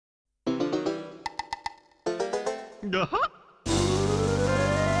Uh-huh.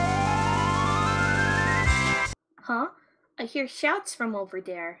 Huh? I hear shouts from over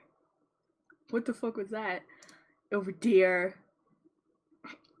there. What the fuck was that? Over there.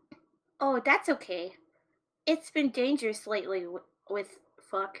 Oh, that's okay. It's been dangerous lately with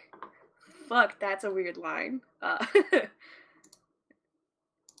fuck. Fuck, that's a weird line. Oh,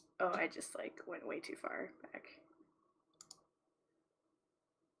 I just like went way too far back.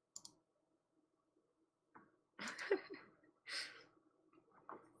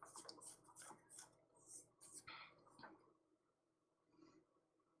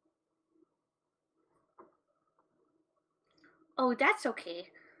 Oh, that's okay.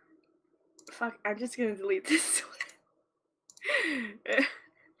 Fuck, I'm just gonna delete this one.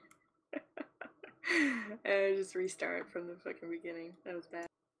 And just restart from the fucking beginning. That was bad.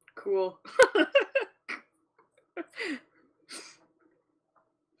 Cool.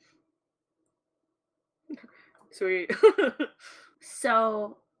 Sweet.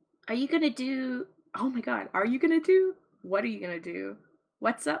 So, are you gonna do... Oh my god, are you gonna do? What are you gonna do?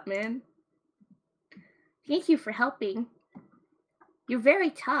 What's up, man? Thank you for helping. You're very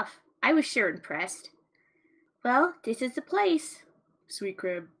tough. I was sure impressed. Well, this is the place. Sweet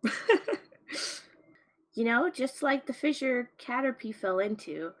crib. You know, just like the fissure Caterpie fell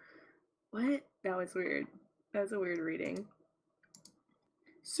into. What? That was weird. That was a weird reading.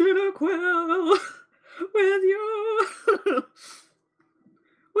 Cyndaquil with you.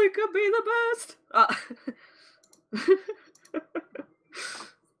 We could be the best.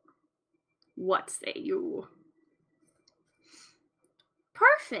 What say you?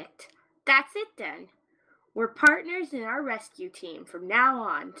 Perfect. That's it then. We're partners in our rescue team from now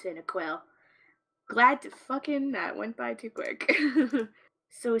on, Cyndaquil. Glad to fucking... That went by too quick.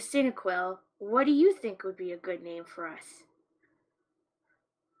 So, Cyndaquil, what do you think would be a good name for us?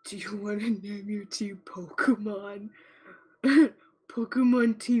 Do you want to name your team Pokemon?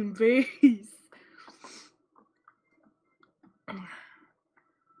 Pokemon Team Base.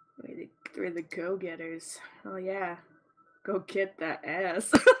 We're the go-getters. Oh yeah. Go get that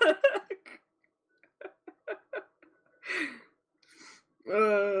ass.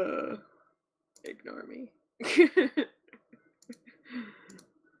 Ignore me.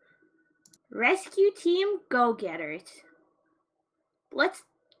 Rescue Team Go-Getters. Let's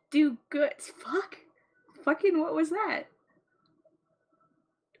do good. Fuck. Fucking what was that?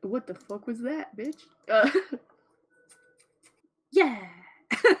 What the fuck was that, bitch? Yeah.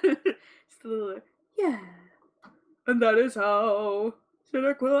 Yeah. And that is how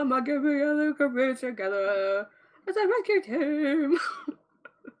Cyndaquil and Maggie commit together as a rescue team.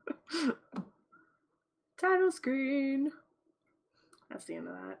 Title screen. That's the end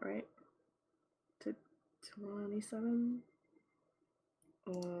of that, right? To 27.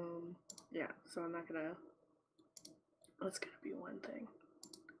 Yeah, so I'm not gonna... That's gonna be one thing.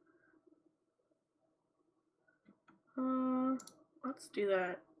 Let's do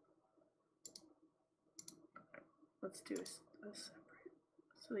that. Let's do a separate.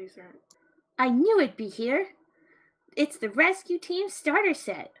 So these aren't... I knew it'd be here! It's the Rescue Team starter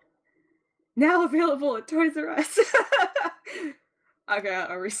set! Now available at Toys R Us! I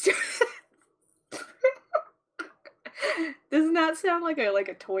got a restart. Doesn't that sound like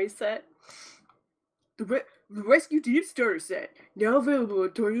a toy set? The Rescue Team starter set, now available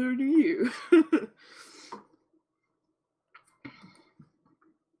at Toys R Us near you.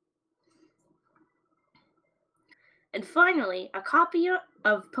 And finally, a copy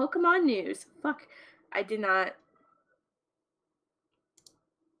of Pokemon News. Fuck, I did not...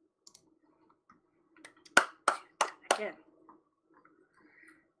 Again.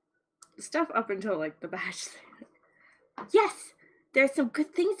 Stuff up until, like, the badge thing. Yes! There's some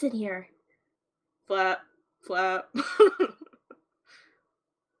good things in here. Flap. Flap.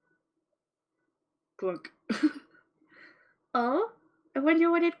 Clunk. Oh? I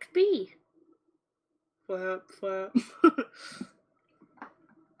wonder what it could be. Flap, flap.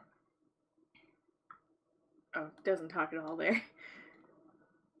 Oh, it doesn't talk at all there.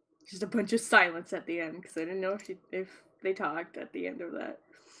 Just a bunch of silence at the end, because I didn't know if they talked at the end of that.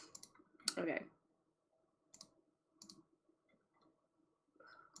 Okay.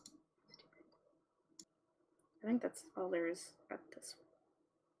 I think that's all there is at this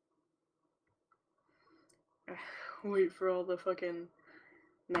one. Wait for all the fucking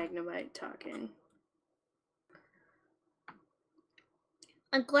Magnemite talking.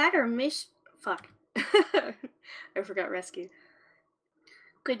 I'm glad our fuck. I forgot rescue.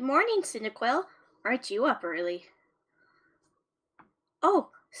 Good morning, Cyndaquil. Aren't you up early? Oh,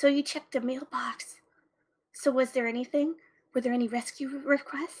 so you checked the mailbox. So was there anything? Were there any rescue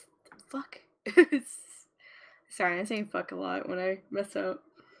requests? Fuck. This Sorry, I'm saying fuck a lot when I mess up.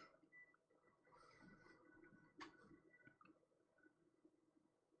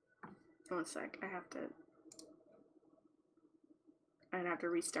 One sec, I'd have to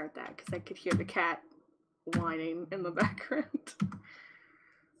restart that because I could hear the cat whining in the background.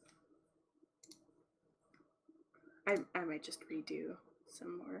 I might just redo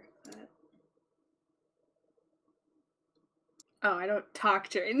some more of that. Oh, I don't talk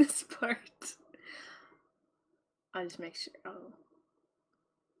during this part. I'll just make sure. Oh.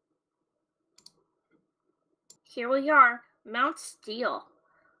 Here we are, Mount Steel.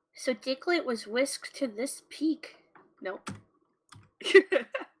 So Diglett was whisked to this peak. Nope.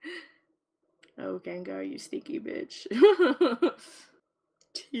 Oh, Gengar, you sneaky bitch.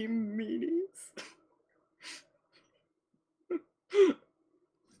 Team meanies.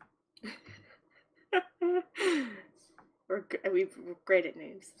 We're great at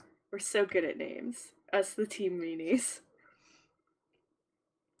names. We're so good at names. Us, the team meanies.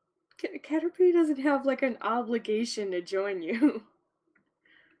 Caterpie doesn't have like an obligation to join you.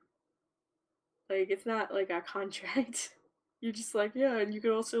 Like, it's not like a contract. You're just like, yeah, and you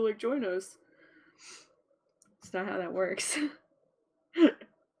can also like join us. It's not how that works.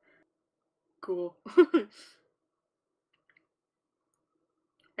 Cool.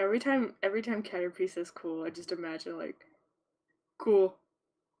 Every time Caterpie says cool, I just imagine like, cool,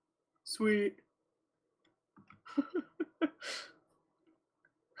 sweet.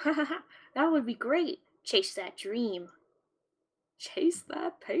 That would be great. Chase that dream. Chase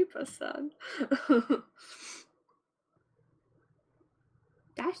that paper, son.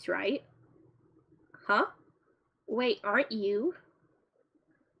 That's right. Huh? Wait, aren't you?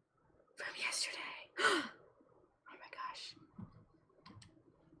 From yesterday. Oh my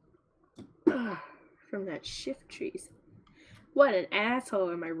gosh. From that shift trees. What an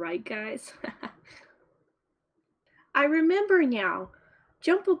asshole, am I right, guys? I remember now.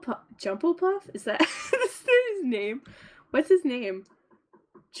 Jumplepuff? Is that his name? What's his name?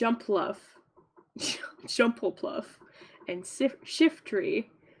 Jumpluff. Jumplepluff. And Shiftry.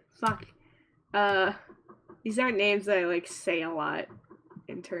 Fuck. These aren't names that I like say a lot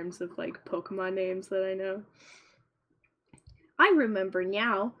in terms of like Pokemon names that I know. I remember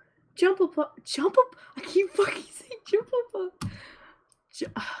now. Jumplepuff. I keep fucking saying Jumplepuff.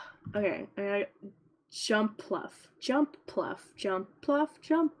 Okay. Jumpluff,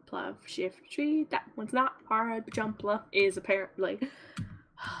 Shiftry. That one's not hard, but Jumpluff is apparently.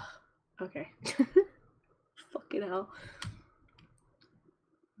 Okay. Fucking hell.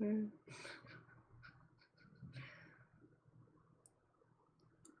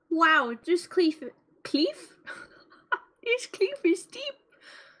 Wow, this cliff? This cliff is steep.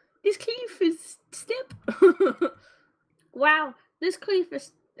 This cliff is steep. Wow, this cliff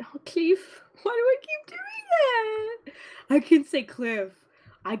is. Oh, cliff. Why do I keep doing that? I can say cliff.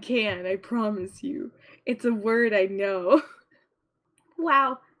 I can, I promise you. It's a word I know.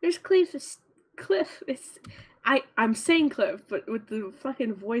 Wow, this cliff is. I'm saying cliff, but with the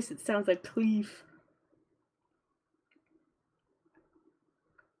fucking voice it sounds like cleef.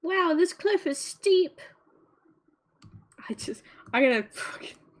 Wow, this cliff is steep. I gotta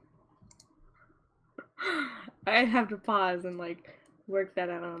fucking. I have to pause and like work that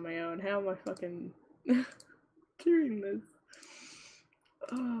out on my own. How am I fucking doing this?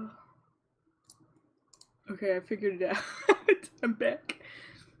 Oh. Okay, I figured it out. I'm back.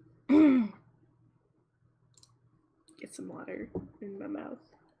 Get some water in my mouth.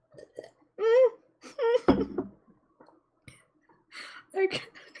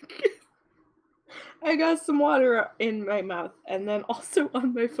 I got some water in my mouth and then also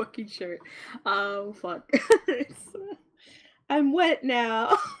on my fucking shirt. Oh, fuck. I'm wet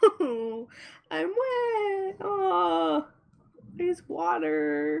now. I'm wet. Oh, there's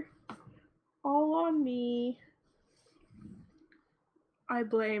water all on me. I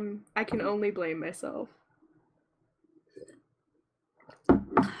can only blame myself.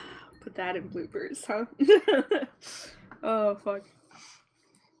 Put that in bloopers, huh? Oh, fuck.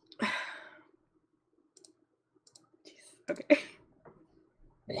 Okay.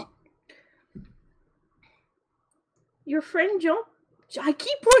 Your friend I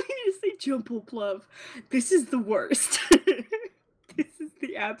keep wanting to say Jumplepluff. This is the worst. This is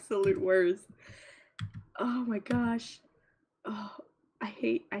the absolute worst. Oh my gosh. Oh, I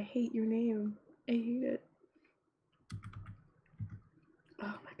hate your name. I hate it.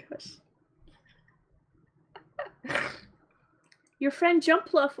 Oh my gosh. Your friend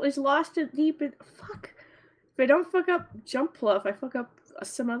Jumpluff was lost in deep in. Fuck. If I don't fuck up Jumpluff, I fuck up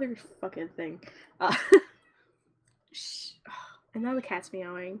some other fucking thing. And now the cat's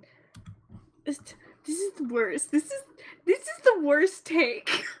meowing. This is the worst. This is the worst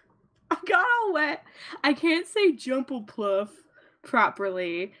take. I got all wet. I can't say Jumplepluff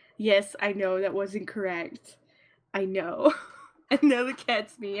properly. Yes, I know that wasn't correct. I know. I know the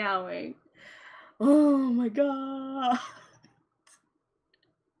cat's meowing. Oh my god.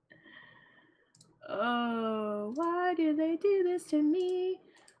 Oh, why did they do this to me?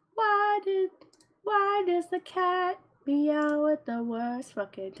 Why does the cat meow at the worst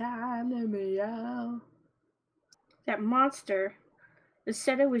fucking time to meow? That monster. It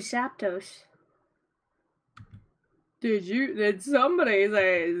said it was Zapdos. Did somebody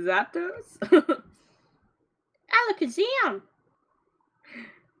say Zapdos? Alakazam!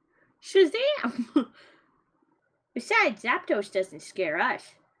 Shazam! Besides, Zapdos doesn't scare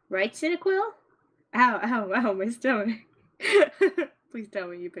us. Right, Cyndaquil? Ow, my stomach. Please tell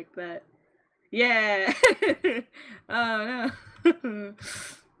me you picked that. Yeah! Oh no.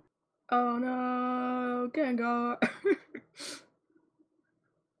 Oh no, Gengar.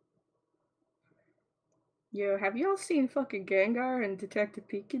 Yo, have y'all seen fucking Gengar and Detective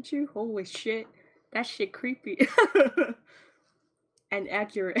Pikachu? Holy shit. That shit creepy. And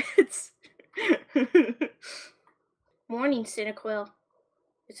accurate. Morning, Cyndaquil.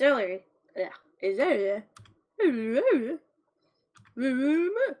 It's early. Yeah, it's early.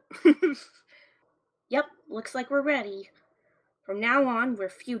 Yep, looks like we're ready. From now on, we're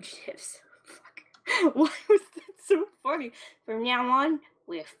fugitives. Fuck. Why was that so funny? From now on,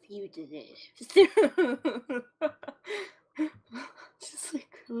 we're fugitives. Just like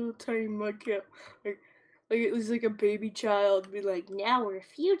a little tiny mudcat. Like it was like a baby child. Be like, now we're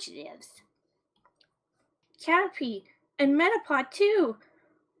fugitives. Caterpie and Metapod too.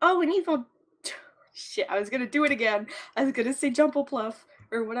 Oh, and even shit, I was gonna do it again. I was gonna say Jumplepluff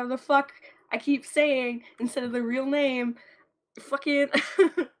or whatever the fuck I keep saying instead of the real name. Fucking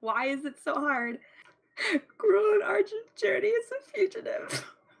why is it so hard? Grown Argent Journey is a fugitive.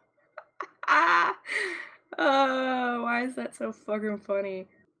 Ah. Oh, why is that so fucking funny?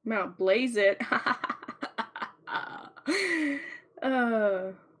 Mount Blaze it.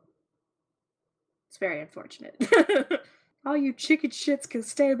 It's very unfortunate. All you chicken shits can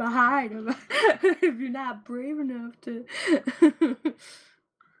stay behind if you're not brave enough to.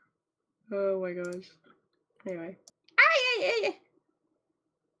 Oh my gosh. Anyway.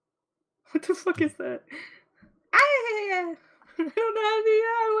 What the fuck is that? I don't know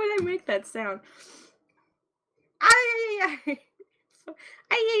how to make that sound.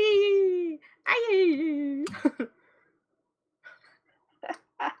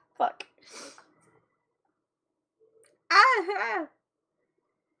 Fuck.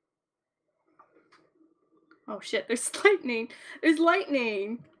 Oh shit, there's lightning. There's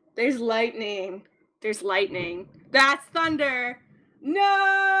lightning. There's lightning. There's lightning. That's thunder.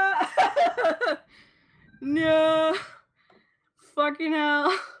 No. No. Fucking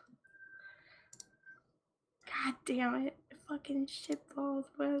hell. God damn it. Fucking shitballs.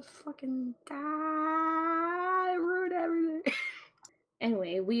 Let's fucking die. Ruin everything.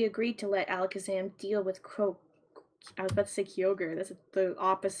 Anyway, we agreed to let Alakazam deal with I was about to say Kyogre. That's the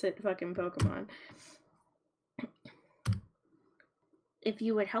opposite fucking Pokemon. If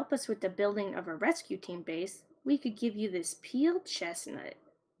you would help us with the building of a rescue team base, we could give you this peeled chestnut.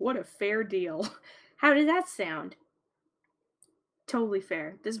 What a fair deal. How did that sound? Totally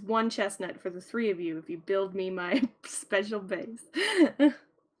fair. This one chestnut for the 3 of you if you build me my special base.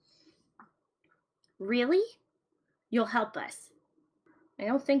 Really? You'll help us. I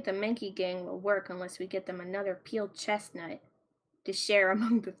don't think the Mankey gang will work unless we get them another peeled chestnut to share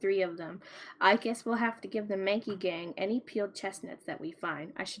among the 3 of them. I guess we'll have to give the Mankey gang any peeled chestnuts that we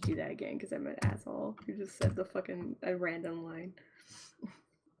find. I should do that again because I'm an asshole who just said a random line.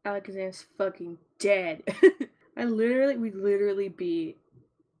 Alakazam's fucking dead. We literally beat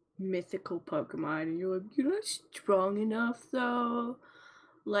mythical Pokemon and you're like, you're not strong enough though.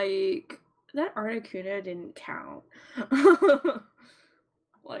 Like, that Articuno didn't count.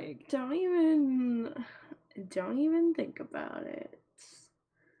 Like, don't even think about it.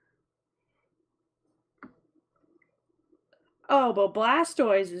 Oh, but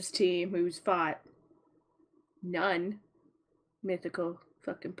Blastoise's team, who's fought none mythical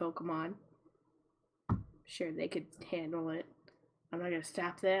fucking Pokemon. Sure, they could handle it. I'm not gonna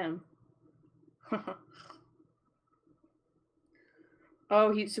stop them.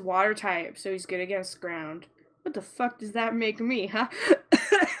 Oh, he's water type, so he's good against ground. What the fuck does that make me, huh?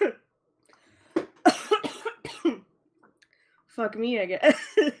 Fuck me, I guess.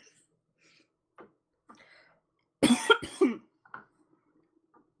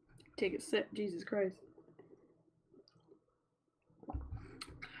 Take a sip, Jesus Christ.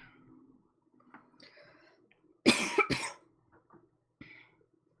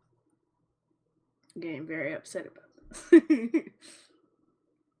 getting very upset about this.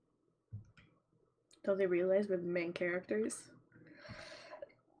 Don't they realize we're the main characters?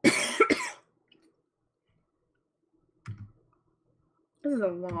 This is a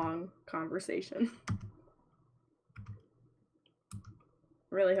long conversation.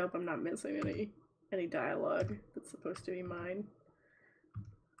 Really hope I'm not missing any dialogue that's supposed to be mine.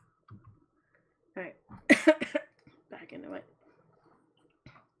 Alright. Back into it.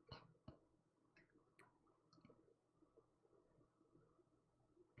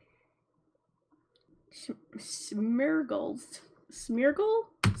 Smeargles. Smeargle?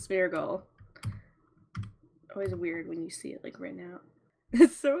 Smeargle. Always weird when you see it like right now.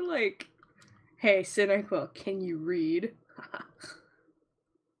 It's so like, hey, Cynical, can you read?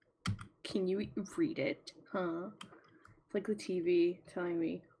 Can you read it? Huh? It's like the TV telling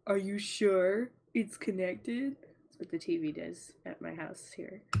me, are you sure it's connected? That's what the TV does at my house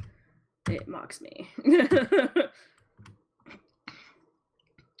here. It mocks me.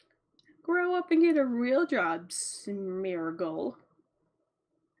 Grow up and get a real job, Smeargle.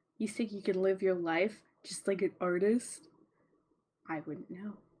 You think you can live your life just like an artist? I wouldn't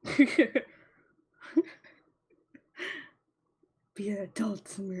know. Be an adult,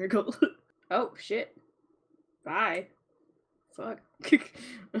 Smeargle. Oh, shit. Bye. Fuck.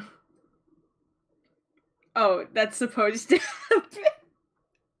 Oh, that's supposed to happen.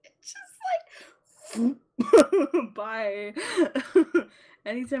 It's just like, bye.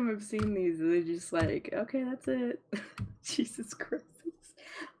 Anytime I've seen these, they're just like, okay, that's it. Jesus Christ.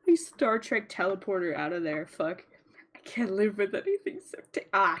 My Star Trek teleporter out of there. Fuck. I can't live with anything so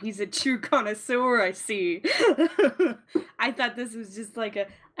he's a true connoisseur, I see. I thought this was just like a,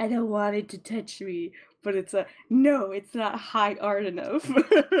 I don't want it to touch me, but it's a, no, it's not high art enough.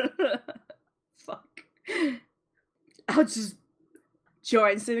 Fuck. I'll just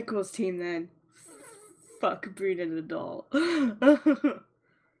join Cynical's team then. Fuck being an adult.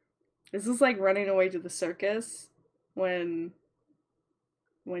 This is like running away to the circus when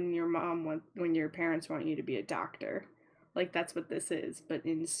your parents want you to be a doctor. Like, that's what this is, but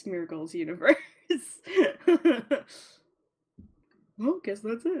in Smeargle's universe. Well, guess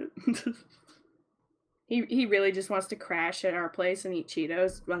that's it. He really just wants to crash at our place and eat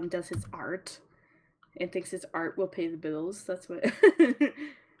Cheetos and does his art. And thinks his art will pay the bills. That's what...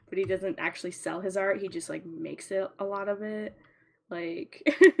 But he doesn't actually sell his art. He just, like, makes it a lot of it. Like...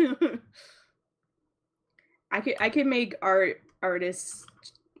 I could make artists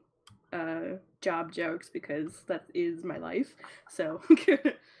job jokes because that is my life. So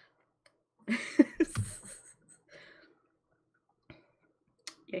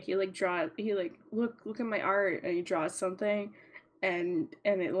yeah, he like look at my art, and he draws something and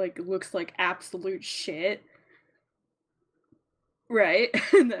it like looks like absolute shit. Right?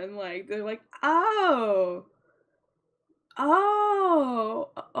 And then like they're like, oh,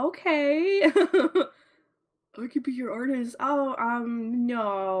 okay. I could be your artist. Oh,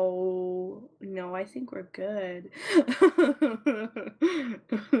 no, I think we're good.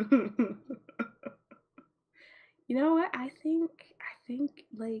 You know what? I think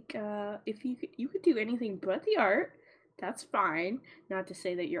like if you could do anything but the art, that's fine. Not to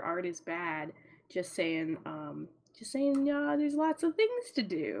say that your art is bad. Just saying there's lots of things to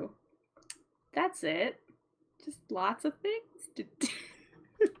do. That's it. Just lots of things to do.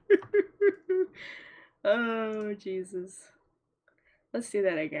 Oh, Jesus. Let's do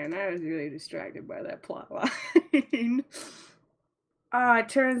that again. I was really distracted by that plot line. Oh, it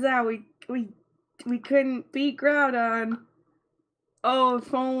turns out we couldn't beat Groudon. Oh,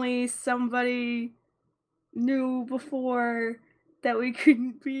 if only somebody knew before that we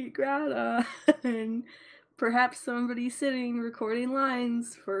couldn't beat Groudon. Perhaps somebody sitting recording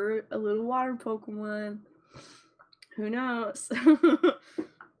lines for a little water Pokemon. Who knows?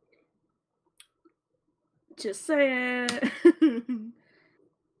 Just saying.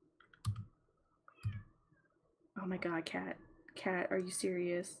 Oh my god, Cat. Cat, are you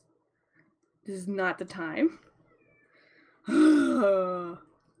serious? This is not the time. I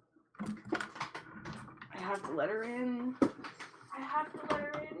have to let her in. Or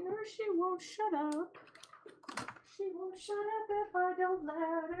she won't shut up. She won't shut up if I don't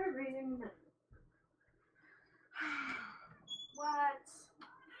let her in. What?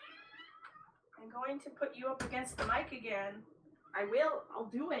 I'm going to put you up against the mic again. I will. I'll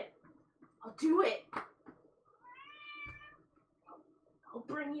do it. I'll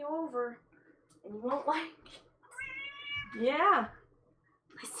bring you over. And you won't like... Yeah.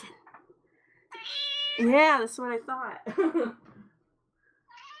 Listen. Yeah, that's what I thought.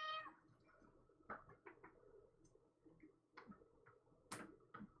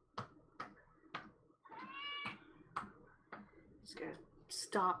 just gonna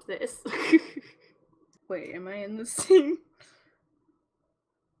stop this. Wait, am I in the scene?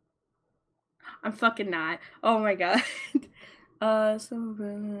 I'm fucking not. Oh my god. So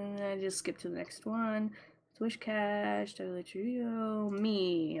I just skip to the next one. Swish Cash, Trio,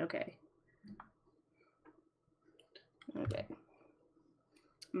 me. Okay. Okay.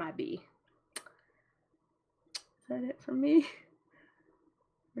 My B. Is that it for me?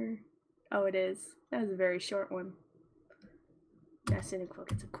 Or, oh, it is. That was a very short one. That's it.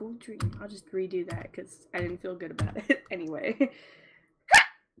 It's a cool dream. I'll just redo that because I didn't feel good about it anyway.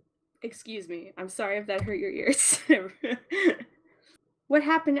 Excuse me. I'm sorry if that hurt your ears. What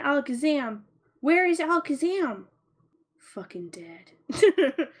happened to Alakazam? Where is Alakazam? Fucking dead.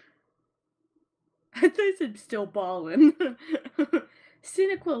 I thought I said still ballin'.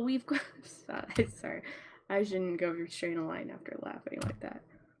 Cynical, we've got. Sorry. I shouldn't go straight in a line after laughing like that.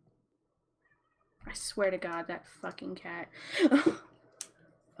 I swear to God, that fucking cat.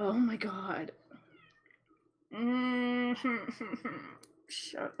 Oh my god.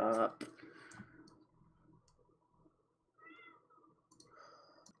 Shut up.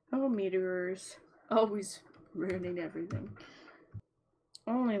 Oh, meteors. Always ruining everything.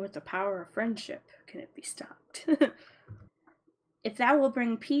 Only with the power of friendship can it be stopped. If that will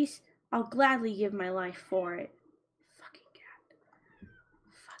bring peace, I'll gladly give my life for it. Fucking cat.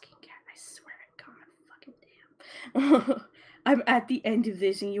 Fucking cat, I swear to God, fucking damn. I'm at the end of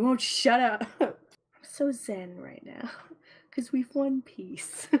this and you won't shut up. I'm so zen right now. Because we've won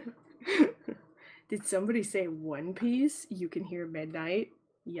peace. Did somebody say One Piece? You can hear Midnight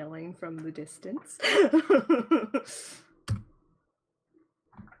yelling from the distance.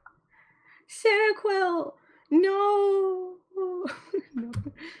 Cyndaquil! No! No.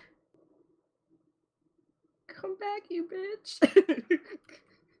 Come back, you bitch.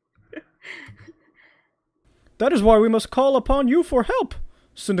 That is why we must call upon you for help,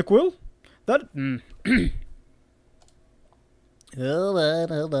 Cyndaquil. That...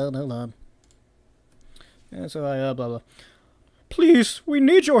 Hold on. Yeah, so I, blah, blah. Please, we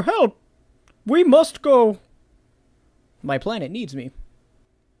need your help. We must go. My planet needs me.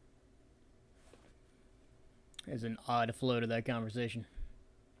 There's an odd flow to that conversation.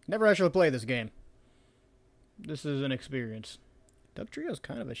 Never actually played this game. This is an experience. Dugtrio's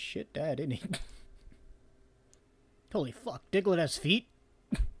kind of a shit dad, isn't he? Holy fuck, Diglett has feet?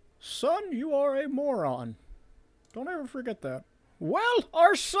 Son, you are a moron. Don't ever forget that. Well,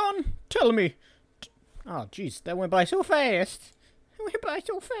 our son, tell me. Oh, jeez, that went by so fast. It went by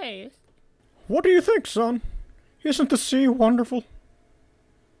so fast. What do you think, son? Isn't the sea wonderful?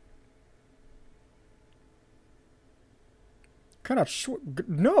 Cannot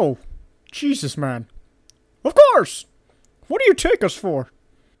no. Jesus, man. Of course! What do you take us for?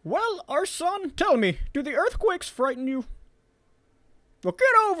 Well, our son, tell me, do the earthquakes frighten you? Well,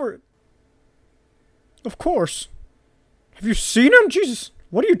 get over it. Of course. Have you seen him? Jesus,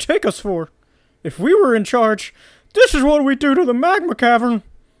 what do you take us for? If we were in charge, this is what we do to the magma cavern.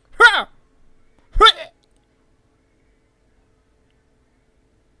 Ha!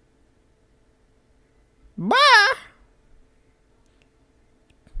 Bye!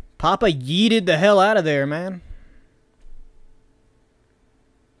 Papa yeeted the hell out of there, man.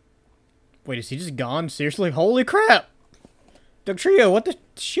 Wait, is he just gone? Seriously? Holy crap! Dugtrio, what the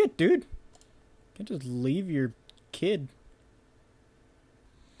shit, dude? Can't just leave your kid.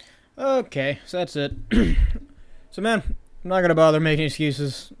 Okay, so that's it. So, man, I'm not gonna bother making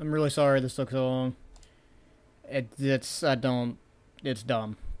excuses. I'm really sorry this took so long. It's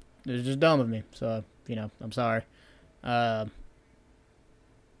dumb. It's just dumb of me. So, you know, I'm sorry. I'm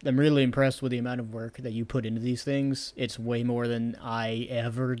really impressed with the amount of work that you put into these things. It's way more than I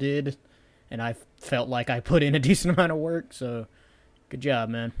ever did. And I felt like I put in a decent amount of work, so good job,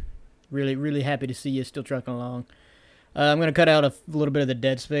 man. Really, really happy to see you still trucking along. I'm going to cut out a little bit of the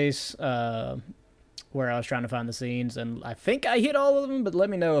dead space where I was trying to find the scenes, and I think I hit all of them, but let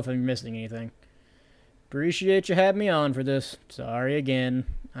me know if I'm missing anything. Appreciate you having me on for this. Sorry again.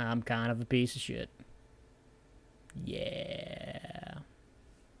 I'm kind of a piece of shit. Yeah.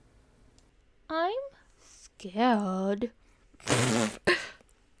 I'm scared.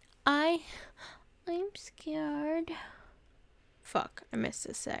 I'm scared. Fuck, I missed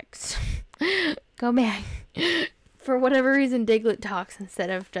the sex. Go back. For whatever reason, Diglett talks instead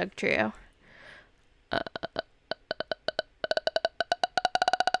of Dugtrio.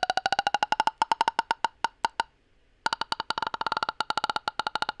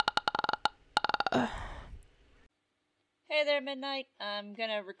 Hey there, Midnight. I'm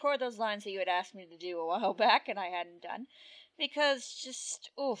gonna record those lines that you had asked me to do a while back and I hadn't done. Because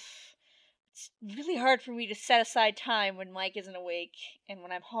just, oof. it's really hard for me to set aside time when Mike isn't awake and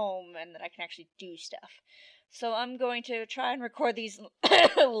when I'm home and that I can actually do stuff. So I'm going to try and record these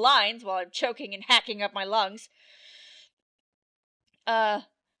lines while I'm choking and hacking up my lungs.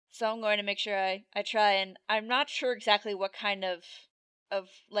 So I'm going to make sure I try, and I'm not sure exactly what kind of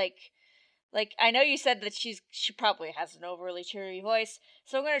like, I know you said that she probably has an overly cheery voice,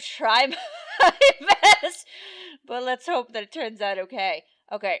 so I'm going to try my best, but let's hope that it turns out okay.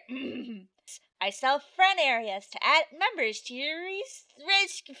 Okay. I sell friend areas to add members to your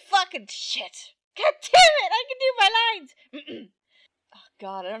fucking shit. God damn it, I can do my lines. Oh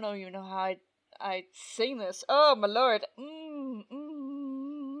god, I don't even know how I sing this. Oh my lord.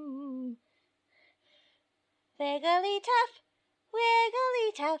 Wiggly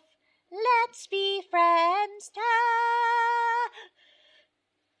tough, let's be friends,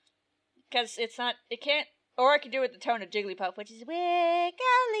 because it can't, or I could do it with the tone of Jigglypuff, which is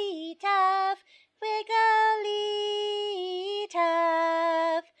wiggly tough,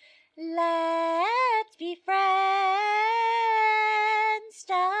 let's be friends,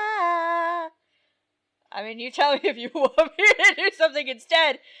 I mean, you tell me if you want me to do something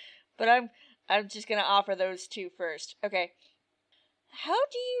instead, but I'm just gonna offer those two first. Okay. How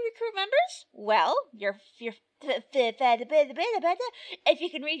do you recruit members? Well, if you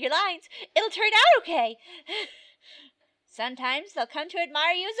can read your lines, it'll turn out okay. Sometimes they'll come to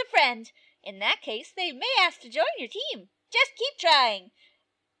admire you as a friend. In that case, they may ask to join your team. Just keep trying.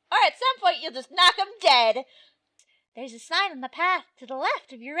 Or at some point, you'll just knock them dead. There's a sign on the path to the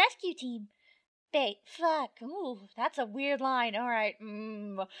left of your rescue team. Ooh, that's a weird line. All right.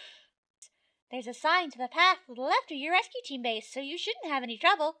 There's a sign to the path to the left of your rescue team base, so you shouldn't have any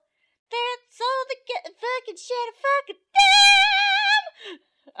trouble. That's all the fucking shit, fucking damn!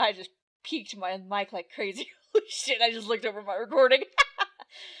 I just peeked my mic like crazy. Holy shit, I just looked over my recording.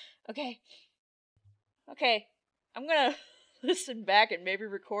 Okay. I'm gonna listen back and maybe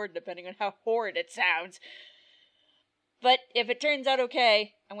record depending on how horrid it sounds. But if it turns out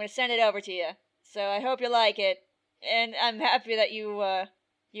okay, I'm gonna send it over to you. So I hope you like it. And I'm happy that you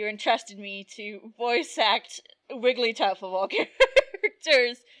entrusted me to voice act Wigglytuff of all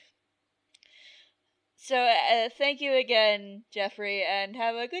characters. So, thank you again, Jeffrey, and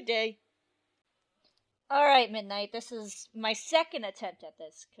have a good day. Alright, Midnight, this is my second attempt at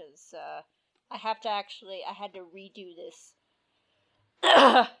this, because, I had to redo this.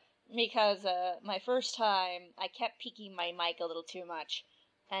 Because, my first time, I kept peaking my mic a little too much,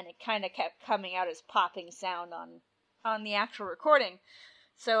 and it kind of kept coming out as popping sound on the actual recording.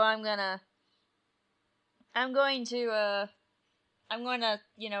 So I'm going to,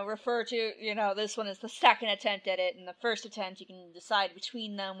 refer to, this one as the second attempt at it, and the first attempt you can decide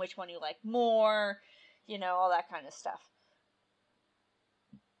between them which one you like more, all that kind of stuff.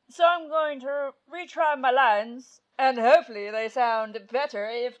 So I'm going to retry my lines, and hopefully they sound better,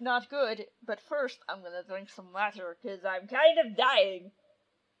 if not good. But first, I'm going to drink some water, because I'm kind of dying.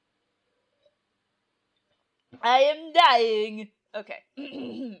 I am dying. Okay.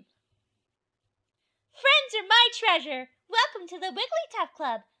 Friends are my treasure. Welcome to the Wigglytuff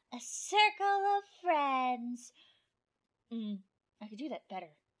Club, a circle of friends. I could do that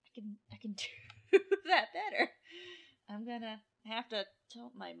better. I can do that better. I'm gonna have to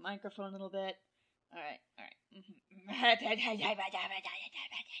tilt my microphone a little bit. All right. Okay. My head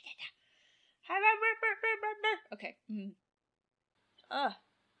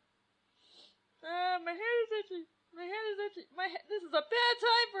is itchy. This is a bad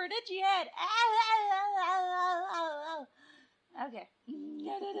time for an itchy head. Okay.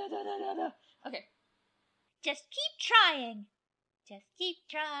 Okay. Just keep trying. Just keep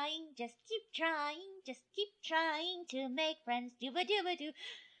trying. Just keep trying. Just keep trying to make friends. Dooba-dooba-doo.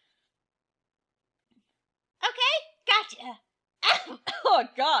 Okay, gotcha. Oh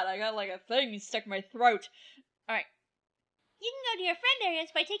god, I got like a thing stuck in my throat. Alright. You can go to your friend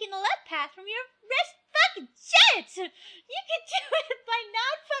areas by taking the left path from your fucking shit! You can do it by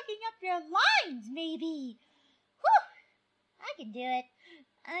not fucking up your lines, maybe. Whew! I can do it.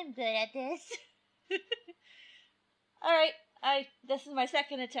 I'm good at this. Alright, this is my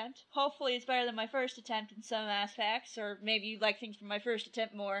second attempt. Hopefully it's better than my first attempt in some aspects, or maybe you like things from my first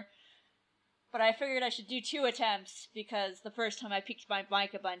attempt more. But I figured I should do 2 attempts, because the first time I peeked my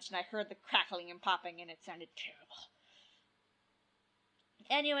mic a bunch and I heard the crackling and popping and it sounded terrible.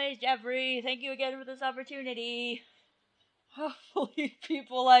 Anyways, Jeffrey, thank you again for this opportunity. Hopefully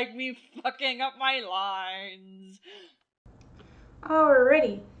people like me fucking up my lines.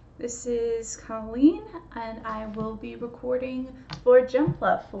 Alrighty, this is Colleen, and I will be recording for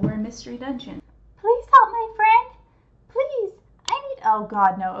Jumpla for Mystery Dungeon. Please help my friend. Please, I need Oh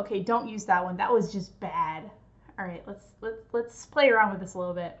God, no. Okay, don't use that one. That was just bad. All right, let's play around with this a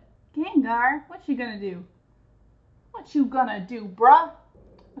little bit. Gengar, what you gonna do? What you gonna do, bruh?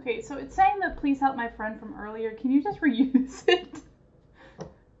 Okay, so it's saying that please help my friend from earlier. Can you just reuse it?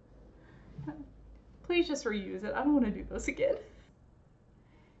 Please just reuse it. I don't want to do those again.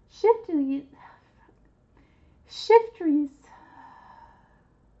 Shiftries. Shiftries.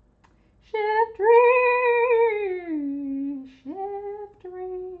 Shiftry.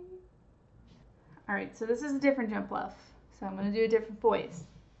 Shiftry. Alright, so this is a different jump left. So I'm going to do a different voice.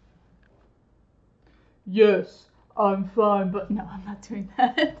 Yes, I'm fine, but no, I'm not doing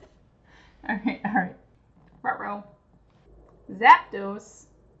that. Alright, alright. Ruh-roh. Zapdos.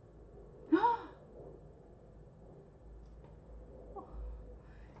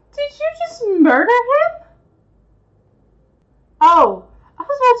 Did you just murder him? Oh, I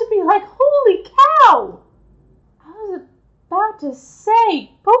was about to be like, holy cow! I was about to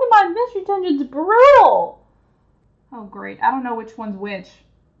say, Pokemon Mystery Dungeon's brutal! Oh great, I don't know which one's which.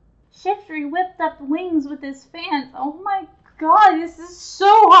 Shiftry whipped up wings with his fans. Oh my god, this is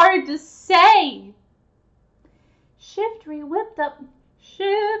so hard to say! Shiftry whipped up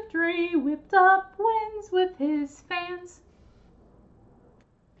wings with his fans.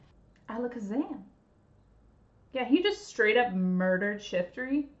 Alakazam. Yeah, he just straight up murdered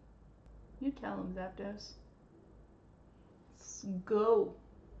Shiftry. You tell him, Zapdos. Let's go.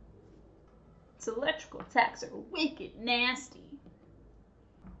 Its electrical attacks are wicked nasty.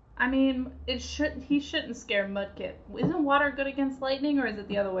 I mean, he shouldn't scare Mudkip. Isn't water good against lightning, or is it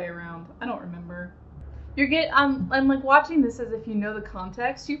the other way around? I don't remember. I'm like watching this as if you know the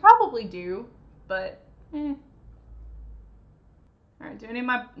context. You probably do, but eh. Alright, do any of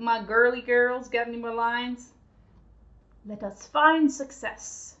my girly girls got any more lines? Let us find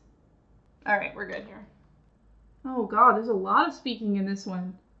success. Alright, we're good here. Oh god, there's a lot of speaking in this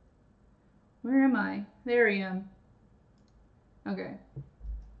one. Where am I? There I am. Okay.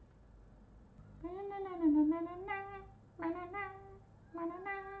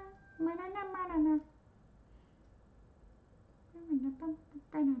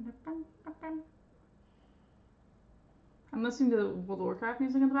 I'm listening to the World of Warcraft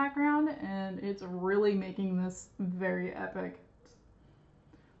music in the background, and it's really making this very epic.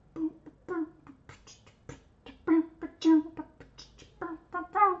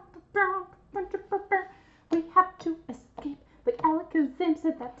 We have to escape like Alakazam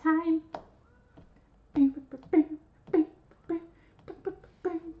said that time.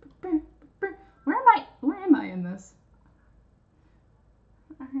 Where am I in this?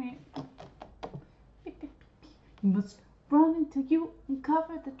 Alright. You must run until you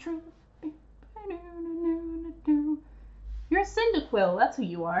uncover the truth. You're a Cyndaquil, that's who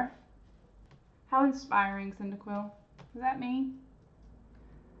you are. How inspiring, Cyndaquil. Is that me?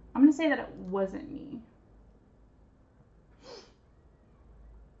 I'm gonna say that it wasn't me.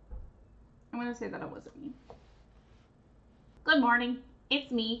 I'm gonna say that it wasn't me. Good morning,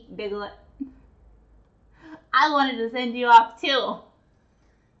 it's me, Diglett. I wanted to send you off too.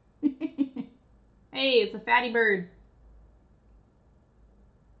 Hey, it's a fatty bird.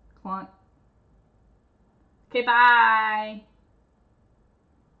 Clont. Okay, bye.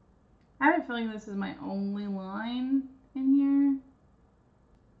 I have a feeling this is my only line in here.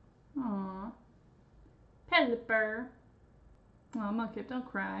 Aww. Pelipper. Aw, Mudkip, don't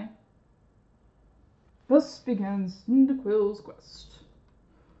cry. Thus begins Cyndaquil's quest.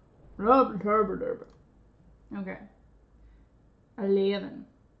 Okay. 11.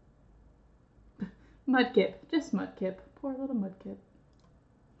 Mudkip. Just Mudkip. Poor little Mudkip.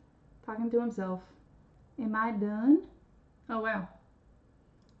 Talking to himself. Am I done? Oh, wow.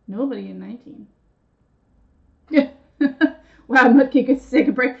 Nobody in 19. Yeah. Wow, Mudkip gets to take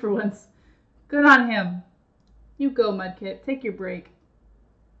a break for once. Good on him. You go, Mudkip. Take your break.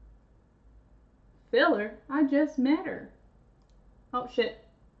 Filler? I just met her. Oh, shit.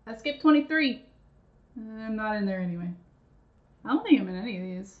 I skipped 23. I'm not in there anyway. I don't think I'm in any of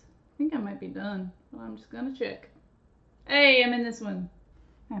these. I think I might be done. Well, I'm just gonna check. Hey, I'm in this one.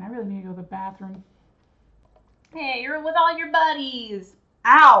 Man, I really need to go to the bathroom. Hey, you're with all your buddies.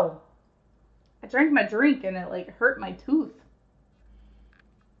 Ow! I drank my drink and it like hurt my tooth.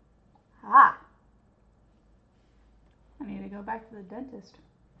 Ah. I need to go back to the dentist.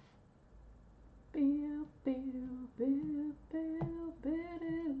 Bill, bill, bill, bill, bill,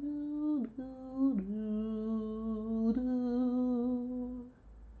 do, do, do, do.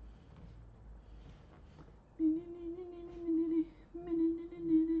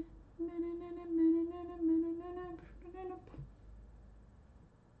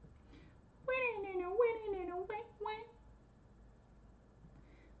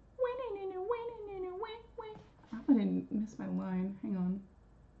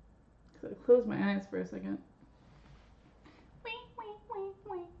 close my eyes for a second.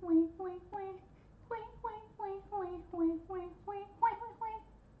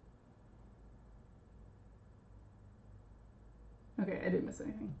 Okay, I didn't miss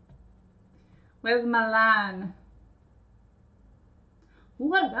anything. Where's my line?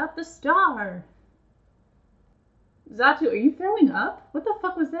 What about the star? Zatu, are you throwing up? What the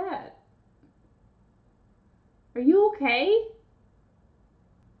fuck was that? Are you okay?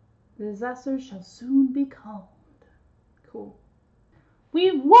 The disaster shall soon be calmed. Cool.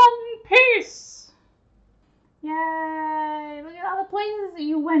 We've won peace! Yay! Look at all the places that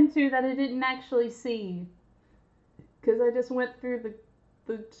you went to that I didn't actually see. Because I just went through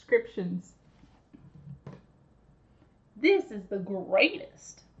the descriptions. This is the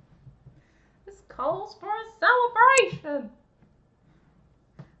greatest. This calls for a celebration.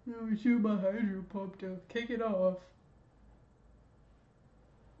 Oh, shoot, my hydro popped up. Kick it off.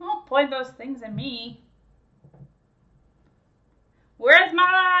 Don't point those things at me. Where's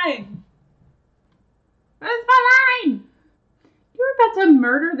my line? Where's my line? You're about to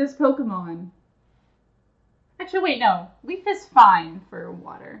murder this Pokemon. Actually, wait, no. Leaf is fine for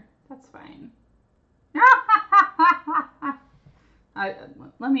water. That's fine.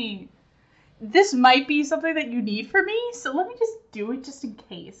 Let me... This might be something that you need for me, so let me just do it just in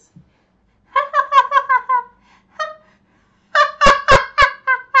case.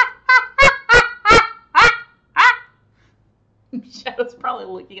 Shadow's probably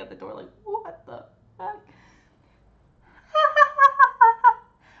looking at the door like, what the fuck?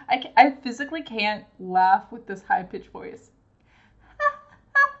 I physically can't laugh with this high-pitched voice.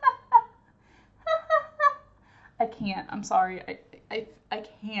 I can't. I'm sorry. I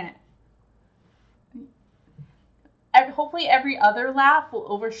can't. Hopefully every other laugh will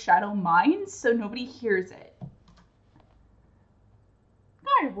overshadow mine so nobody hears it.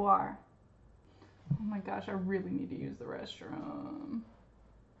 Gardevoir. Oh my gosh, I really need to use the restroom.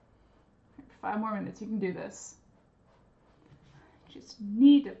 5 more minutes, you can do this. Just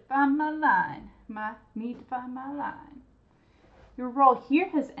need to find my line. Need to find my line. Your role here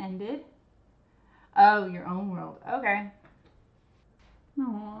has ended. Oh, your own world. Okay.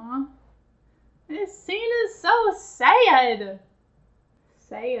 Aww. This scene is so sad.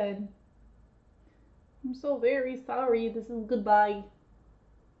 Sad. I'm so very sorry. This is goodbye.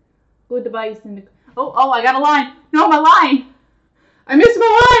 Goodbye, Cindy. Oh, I got a line. No, my line. I missed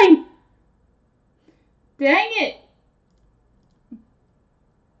my line. Dang it.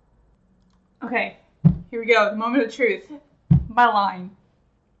 Okay, here we go. The moment of truth. My line.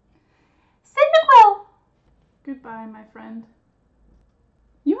 Cyndaquil! Goodbye, my friend.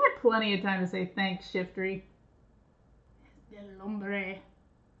 You had plenty of time to say thanks, Shiftry. El hombre.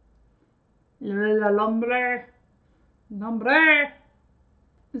 El hombre. Nombre.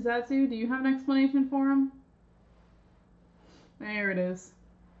 Zatsu, do you have an explanation for him? There it is.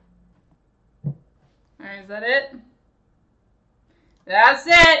 Alright, is that it? That's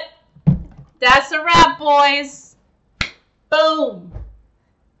it! That's a wrap, boys! Boom!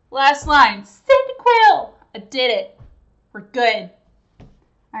 Last line. Cyndaquil! I did it. We're good.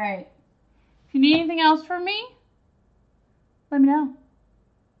 Alright. If you need anything else from me, let me know.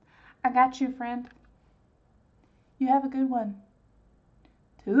 I got you, friend. You have a good one.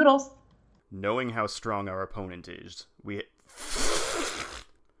 Toodles. Knowing how strong our opponent is, we...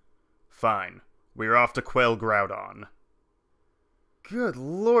 Fine. We're off to quell Groudon. Good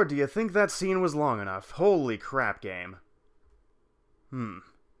lord, do you think that scene was long enough? Holy crap, game.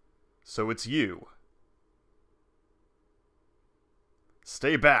 So it's you.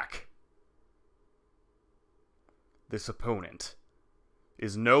 Stay back. This opponent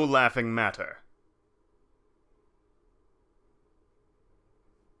is no laughing matter.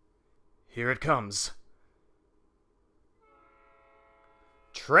 Here it comes.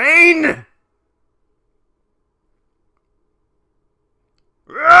 Train!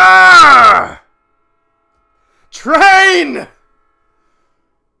 Ah! Train!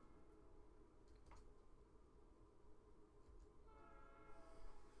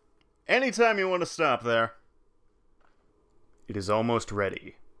 Anytime you want to stop there. It is almost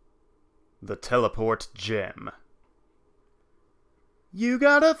ready. The teleport gem. You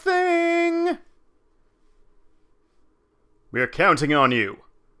got a thing! We're counting on you.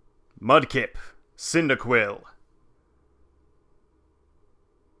 Mudkip, Cyndaquil.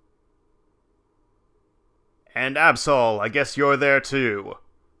 And Absol, I guess you're there too.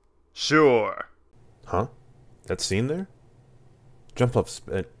 Sure. Huh? That scene there? Jump up,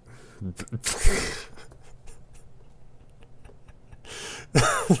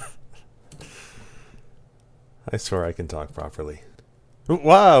 I swear I can talk properly.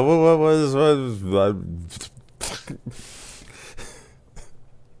 Wow, what was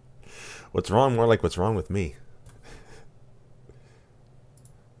what's wrong? More like what's wrong with me.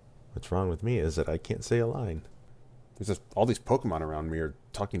 What's wrong with me is that I can't say a line. There's just all these Pokemon around me are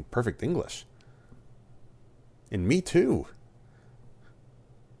talking perfect English. And me too.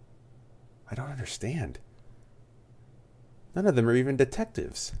 I don't understand. None of them are even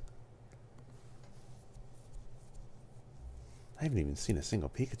detectives. I haven't even seen a single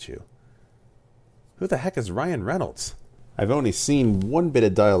Pikachu. Who the heck is Ryan Reynolds? I've only seen one bit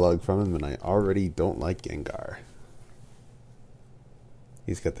of dialogue from him and I already don't like Gengar.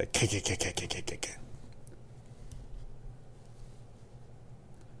 He's got that kick.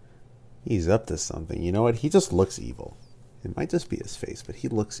 He's up to something. You know what? He just looks evil. It might just be his face, but he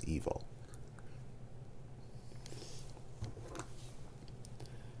looks evil.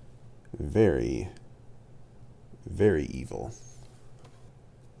 Very, very evil.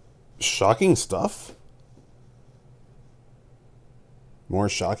 Shocking stuff? More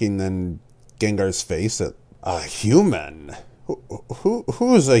shocking than Gengar's face at a human.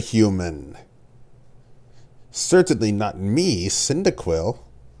 Who's a human? Certainly not me, Cyndaquil.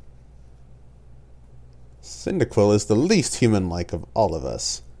 Cyndaquil is the least human-like of all of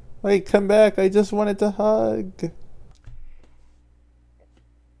us. Wait, come back, I just wanted to hug.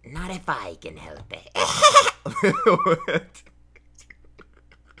 Not if I can help it.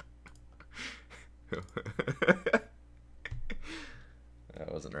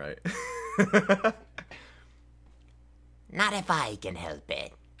 That wasn't right. Not if I can help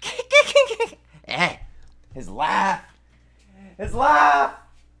it. His laugh. His laugh.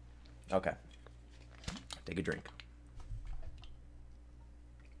 Okay. Take a drink.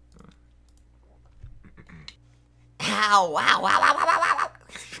 Ow, wow, wow, wow, wow, wow, wow.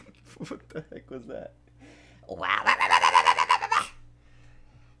 What the heck was that? Wow, wow, wow, wow, wow, wow, wow.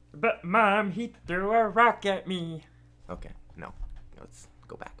 But Mom, he threw a rock at me. Okay, no. Let's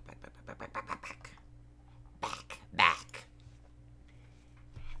go back. Back.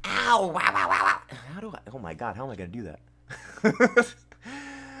 Ow, wow, wow, wow, wow. How do I... Oh my god, how am I gonna do that?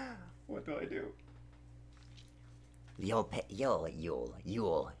 What do I do? You'll. Ow,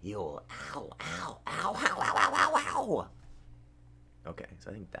 ow, ow, ow, ow, ow, ow. Okay, so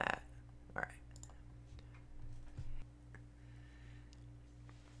I think that. Alright.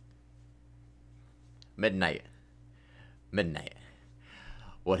 Midnight.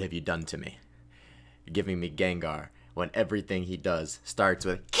 What have you done to me? You're giving me Gengar when everything he does starts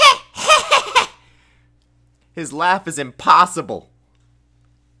with His laugh is impossible.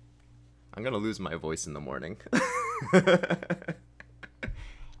 I'm gonna lose my voice in the morning.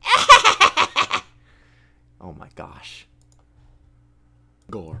 Oh my gosh.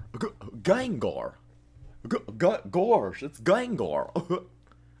 Gengar. Gorsh, it's Gengar.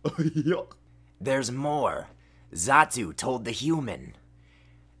 There's more. Zatu told the human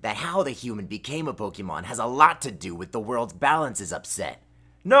that how the human became a Pokemon has a lot to do with the world's balance is upset.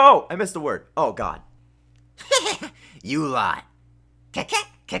 No! I missed a word. Oh god. You lie.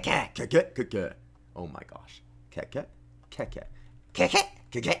 Oh my gosh.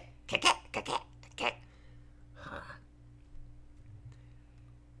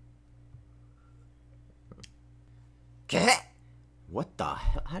 What the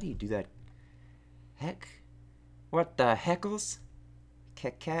hell? How do you do that? Heck? What the heckles?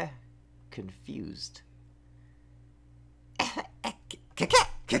 Confused.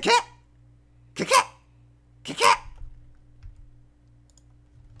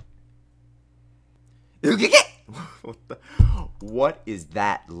 What is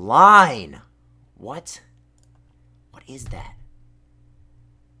that line? What is that?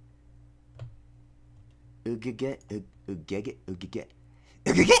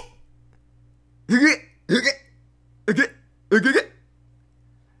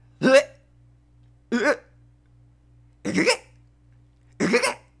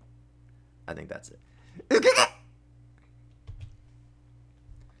 I think that's it.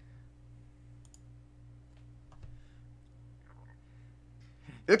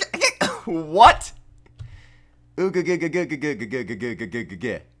 What?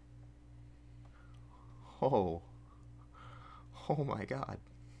 Oh. Oh my god.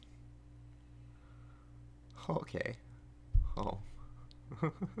 Okay. Oh.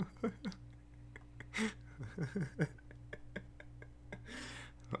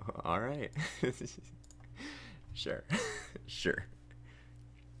 All right. Sure. Sure.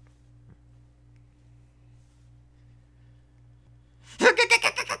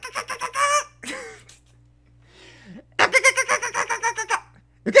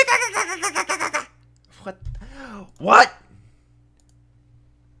 What? What?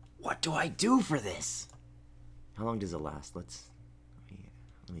 I do for this? How long does it last? Let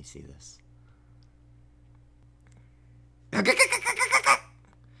me see this.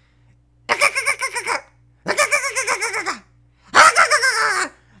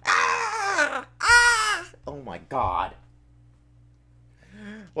 Oh my god.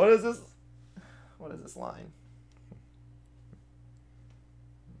 What is this? What is this line?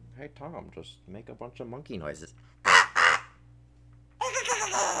 Hey Tom, just make a bunch of monkey noises.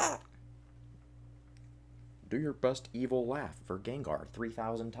 Do your best evil laugh for Gengar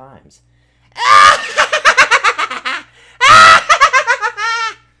 3,000 times.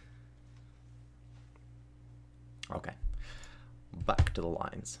 Okay. Back to the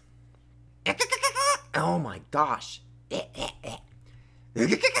lines. Oh my gosh.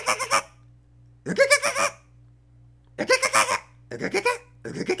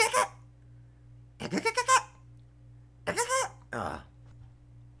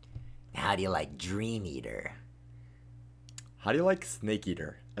 How do you like Dream Eater? How do you like Snake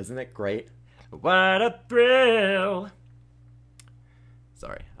Eater? Isn't it great? What a thrill!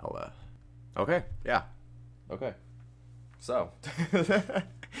 Sorry, I'll, okay, yeah. Okay. So.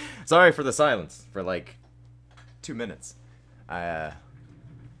 Sorry for the silence for like 2 minutes. I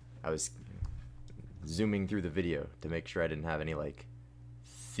was zooming through the video to make sure I didn't have any like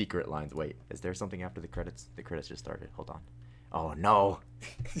secret lines. Wait, is there something after the credits? The credits just started. Hold on. Oh no.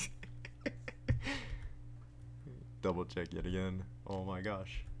 Double check yet again. Oh my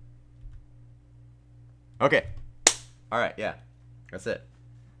gosh. Okay. Alright, yeah. That's it.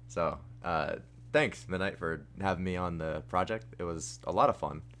 So, thanks, Midnight, for having me on the project. It was a lot of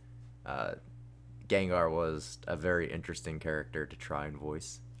fun. Gengar was a very interesting character to try and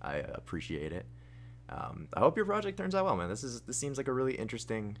voice. I appreciate it. I hope your project turns out well, man. This seems like a really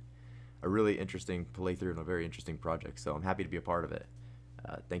interesting playthrough and a very interesting project. So I'm happy to be a part of it.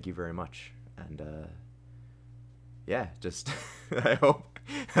 Thank you very much. And yeah, just I hope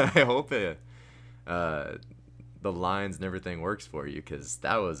the lines and everything works for you, because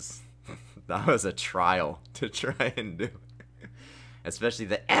that was a trial to try and do. Especially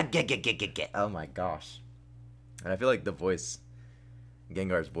the oh my gosh. And I feel like the voice,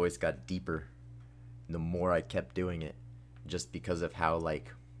 Gengar's voice, got deeper the more I kept doing it, just because of how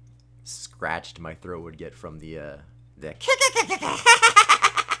like scratched my throat would get from the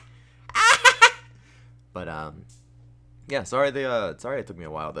but yeah, sorry it took me a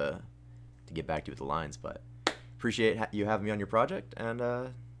while to get back to you with the lines, but appreciate you having me on your project, and I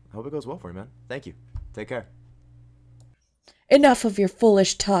hope it goes well for you, man. Thank you. Take care. Enough of your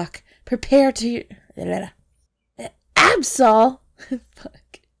foolish talk. Prepare to... Absol!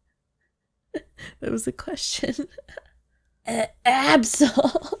 Fuck. That was a question. Absol!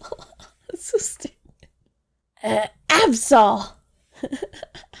 That's so stupid. Absol!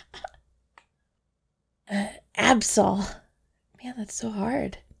 Absol. Man, that's so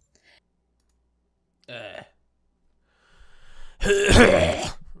hard.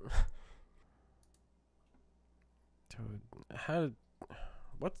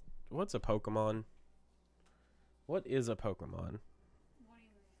 What's a Pokemon? What is a Pokemon?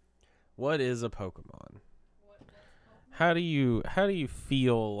 What is a Pokemon? How do you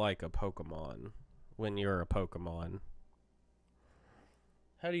feel like a Pokemon when you're a Pokemon?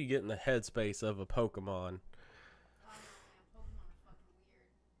 How do you get in the headspace of a Pokemon?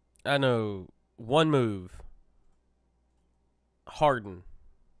 I know one move. Harden.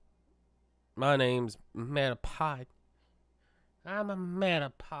 My name's Metapod. I'm a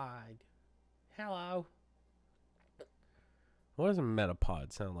Metapod. Hello. What does a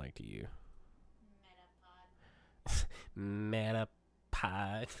Metapod sound like to you? Metapod.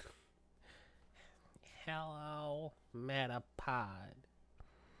 Metapod. Hello, Metapod.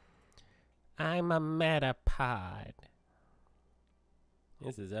 I'm a Metapod.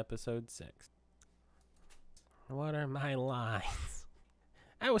 This is episode 6. What are my lines?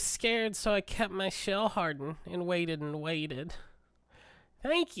 I was scared, so I kept my shell hardened and waited and waited.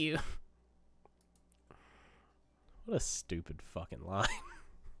 Thank you. What a stupid fucking line.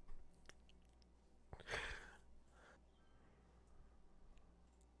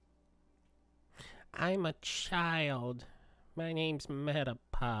 I'm a child. My name's Metapod.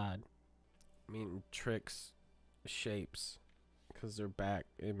 I mean, tricks, shapes, because they're back.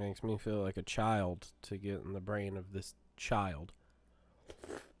 It makes me feel like a child to get in the brain of this child.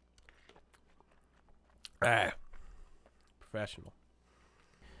 Ah. Professional.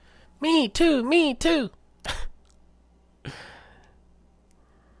 Me too, me too.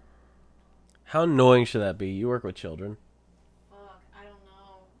 How annoying should that be? You work with children. Fuck, I don't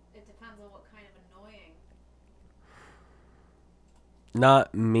know. It depends on what kind of annoying.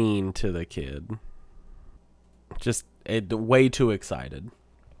 not mean to the kid. Just way too excited.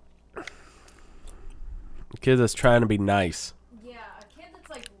 The kid that's trying to be nice. Yeah, a kid that's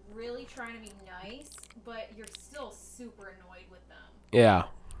like really trying to be nice, but you're still super annoyed with them. Yeah.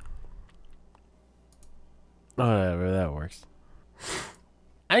 Whatever, that works.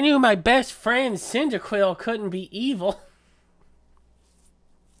 I knew my best friend Cyndaquil couldn't be evil.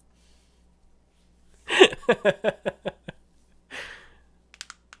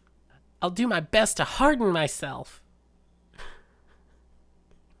 I'll do my best to harden myself.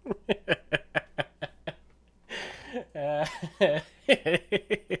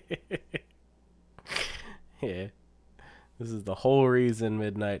 Yeah. This is the whole reason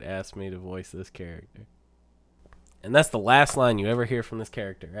Midnight asked me to voice this character. And that's the last line you ever hear from this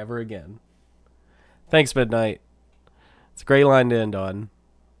character, ever again. Thanks, Midnight. It's a great line to end on.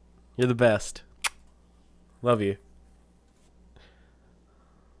 You're the best. Love you.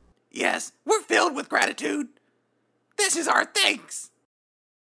 Yes, we're filled with gratitude. This is our thanks.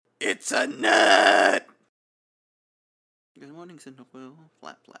 It's a nut. Good morning, Cyndaquil.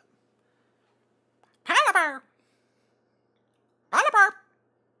 Flap, flap. Palliper. Palliper.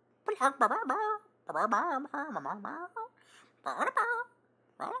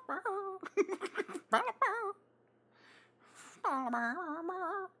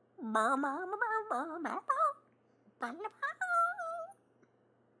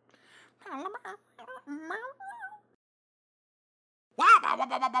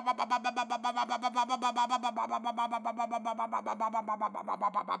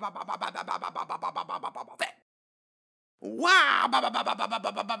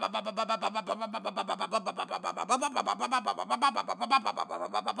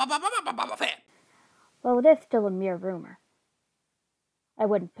 Well, it is still a mere rumor. I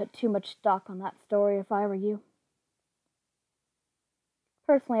wouldn't put too much stock on that story if I were you.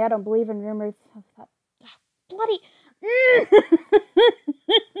 Personally, I don't believe in rumors of that bloody...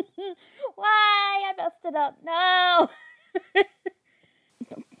 Why? I messed it up. No!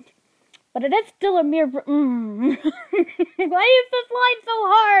 But it is still a mere... Why is this line so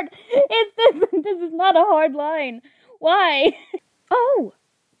hard? This is not a hard line. Why? Oh!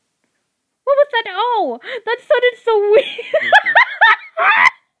 What was that? Oh! That sounded so weird.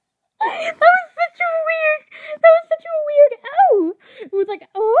 That was such a weird oh! It was like,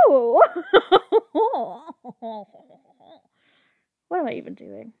 oh! What am I even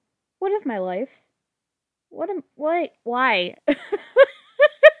doing? What is my life? Why?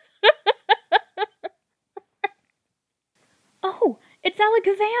 Oh, it's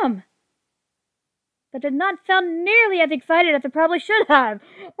Alakazam! That did not sound nearly as excited as it probably should have.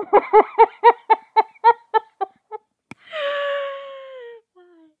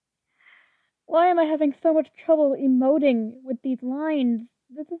 Why am I having so much trouble emoting with these lines?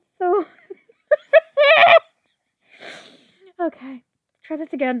 This is so... Okay, try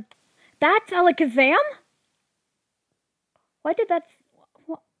this again. That's Alakazam? Why did that...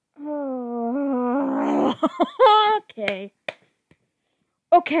 Oh. Okay.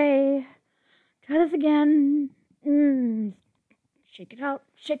 Okay. Try this again. Shake it out.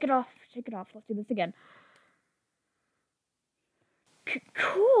 Shake it off. Shake it off. Let's do this again.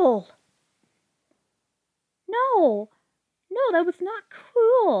 Cool. No, that was not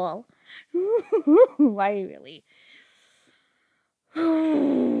cool. Why really?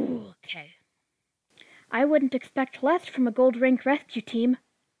 Okay. I wouldn't expect less from a gold rank rescue team.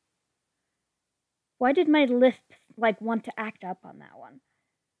 Why did my lisp, want to act up on that one?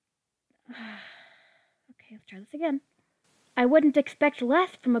 Okay, let's try this again. I wouldn't expect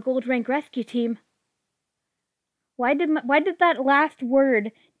less from a gold rank rescue team. Why did that last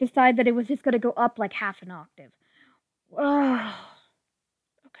word decide that it was just going to go up like half an octave? Oh.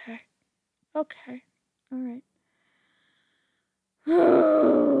 Okay. Okay. All right.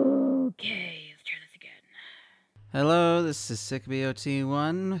 Okay, let's try this again. Hello, this is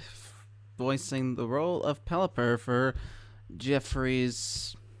SickBOT1, voicing the role of Pelipper for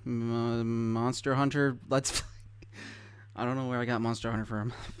Jeffrey's Monster Hunter Let's Play. I don't know where I got Monster Hunter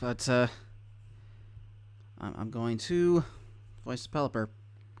from, but I'm going to voice Pelipper.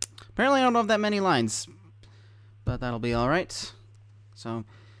 Apparently I don't have that many lines, but that'll be alright. So,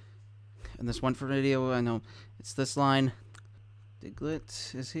 in this one for video, I know it's this line.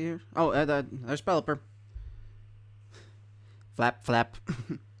 Diglett is here. Oh, there's Pelipper. Flap, flap.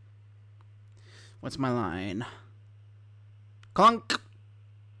 What's my line? Clunk!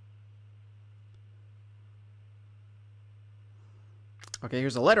 Okay,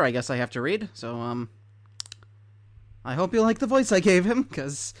 here's a letter I guess I have to read, so, I hope you like the voice I gave him,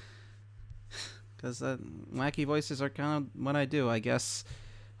 because because wacky voices are kind of what I do, I guess,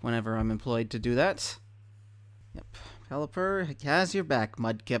 whenever I'm employed to do that. Yep. Pelipper has your back,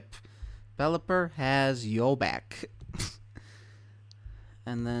 Mudkip. Pelipper has your back.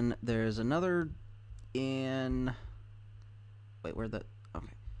 And then there's another in... Wait, where'd that...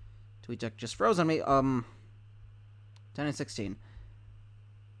 Okay. TweetDeck just froze on me. 10 and 16.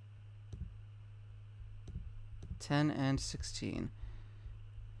 10 and 16.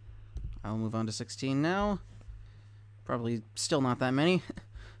 I'll move on to 16 now. Probably still not that many.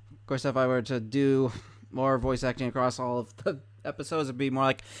 Of course, if I were to do more voice acting across all of the episodes, it'd be more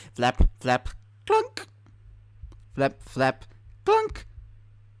like flap, flap, clunk. Flap, flap, clunk.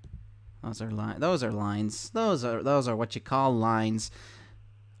 Those are lines. Those are what you call lines.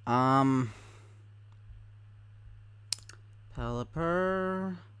 Pelipper.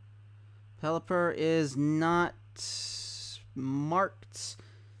 Pelipper is not marked.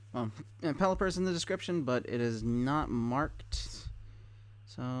 Well, Pelipper's in the description, but it is not marked.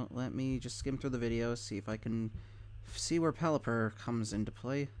 So let me just skim through the video, see if I can see where Pelipper comes into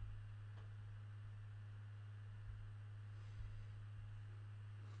play.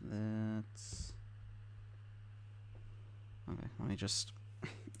 That's... Okay, let me just...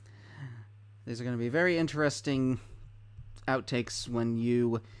 These are going to be very interesting outtakes when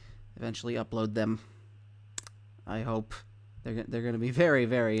you eventually upload them. I hope. They're going to be very,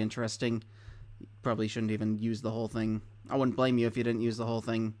 very interesting. You probably shouldn't even use the whole thing. I wouldn't blame you if you didn't use the whole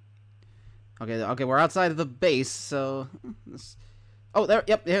thing. Okay, we're outside of the base, so... Oh, there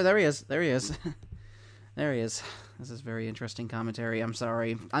he is. There he is. There he is. This is very interesting commentary. I'm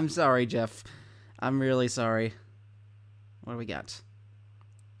sorry. I'm sorry, Jeff. I'm really sorry. What do we got?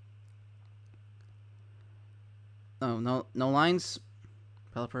 Oh, no lines?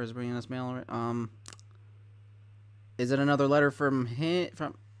 Pelipper is bringing us mail. Is it another letter from him?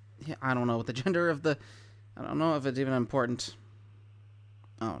 I don't know what the gender of the... I don't know if it's even important.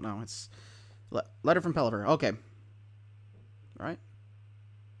 Oh, no, it's... letter from Pelipper. Okay. All right.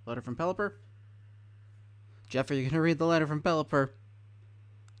 Letter from Pelipper. Jeff, are you going to read the letter from Pelipper?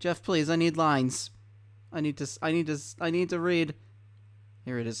 Jeff, please, I need lines. I need to read.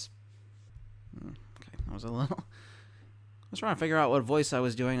 Here it is. Okay, that was a little... I was trying to figure out what voice I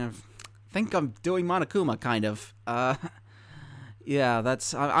was doing. I think I'm doing Monokuma, kind of. Yeah,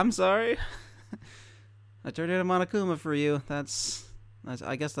 that's... I'm sorry. I turned into Monokuma for you. That's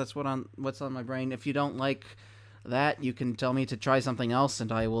I guess that's what's on my brain. If you don't like that, you can tell me to try something else,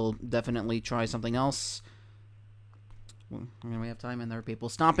 and I will definitely try something else. Well, I mean, we have time, and there are people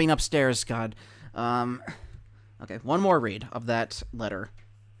stomping upstairs, God. Okay, one more read of that letter.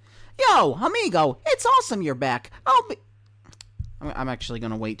 Yo, amigo, it's awesome you're back. I'm actually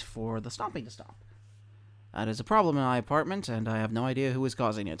going to wait for the stomping to stop. That is a problem in my apartment, and I have no idea who is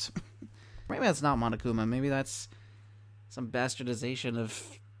causing it. Maybe that's not Monokuma. Maybe that's some bastardization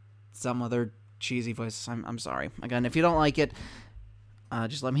of some other cheesy voice. I'm sorry. Again, if you don't like it,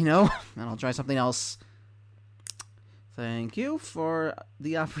 just let me know, and I'll try something else. Thank you for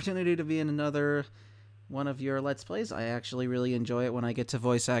the opportunity to be in another one of your Let's Plays. I actually really enjoy it when I get to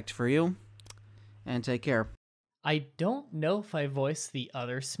voice act for you. And take care. I don't know if I voiced the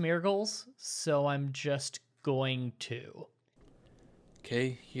other Smeargles, so I'm just going to.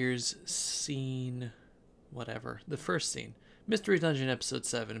 Okay, here's scene... whatever. The first scene. Mystery Dungeon Episode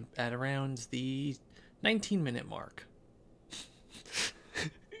 7 at around the 19-minute mark.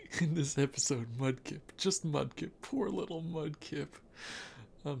 In this episode, Mudkip. Just Mudkip. Poor little Mudkip.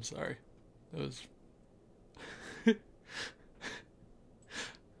 I'm sorry. That was...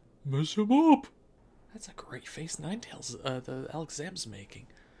 Mess him up! That's a great face Ninetales the Alex Zamb's making.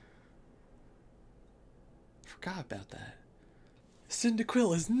 Forgot about that.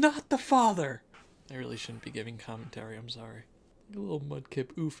 Cyndaquil is not the father! I really shouldn't be giving commentary, I'm sorry. A little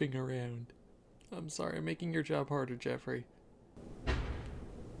Mudkip oofing around. I'm sorry, I'm making your job harder, Jeffrey.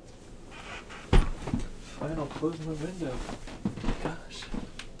 Fine, I'll close my window. Gosh.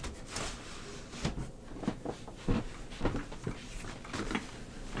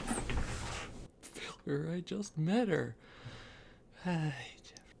 I just met her. Hey,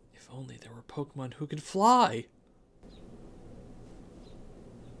 Jeff. If only there were Pokemon who could fly.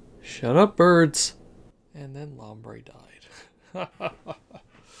 Shut up, birds. And then Lombre died.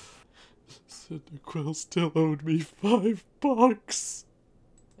 Cyndaquil still owed me $5.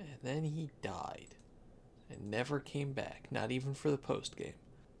 And then he died. And never came back. Not even for the post game.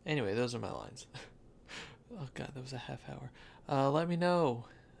 Anyway, those are my lines. Oh god, that was a half hour. Let me know.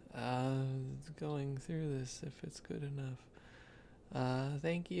 Going through this if it's good enough.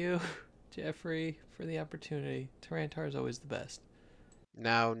 Thank you, Jeffrey, for the opportunity. Tarantar is always the best.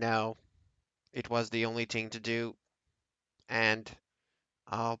 No. It was the only thing to do, and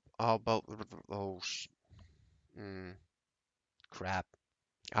crap.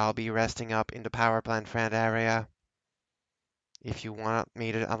 I'll be resting up in the power plant friend area. If you want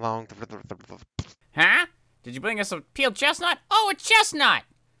me to along. Huh? Did you bring us a peeled chestnut? Oh, a chestnut!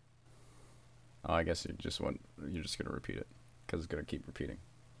 Oh, I guess you're just gonna repeat it, because it's gonna keep repeating.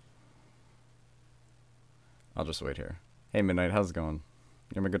 I'll just wait here. Hey, Midnight, how's it going?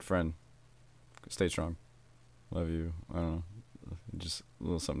 You're my good friend. Stay strong. Love you. I don't know. Just a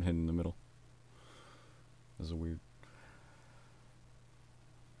little something hidden in the middle. This is weird.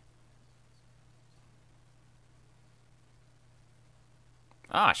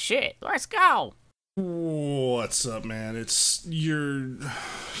 Oh, shit. Let's go. What's up, man? It's your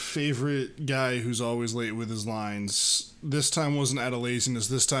favorite guy who's always late with his lines. This time wasn't out of laziness.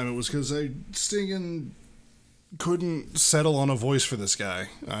 This time it was because I stinking couldn't settle on a voice for this guy.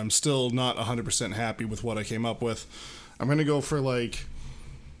 I'm still not 100% happy with what I came up with. I'm gonna go for, like,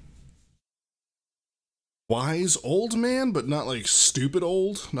 wise old man, but not, like, stupid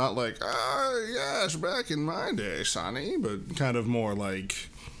old. Not like, yes, back in my day, Sonny, but kind of more like,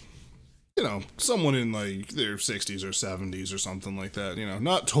 you know, someone in, like, their 60s or 70s or something like that, you know,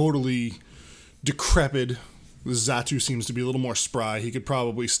 not totally decrepit. Xatu seems to be a little more spry. He could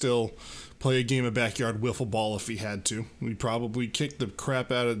probably still play a game of backyard wiffle ball if he had to. He'd probably kick the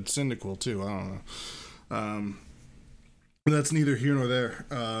crap out of Cyndaquil, too. I don't know. That's neither here nor there.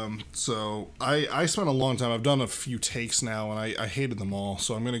 So I spent a long time. I've done a few takes now, and I hated them all.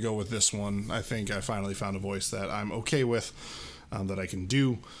 So I'm going to go with this one. I think I finally found a voice that I'm okay with, that I can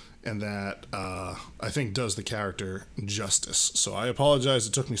do, and that I think does the character justice. So I apologize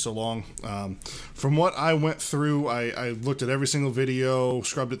it took me so long. From what I went through, I looked at every single video,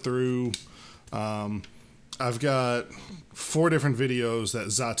 scrubbed it through. I've got 4 different videos that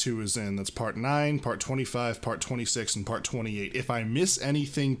Xatu is in. That's part 9, part 25, part 26, and part 28. If I miss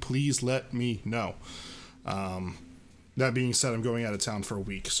anything, please let me know. That being said, I'm going out of town for a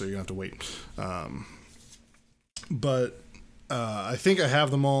week, so you're going to have to wait. But I think I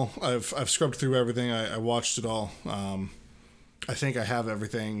have them all. I've scrubbed through everything. I watched it all. I think I have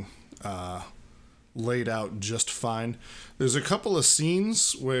everything laid out just fine. There's a couple of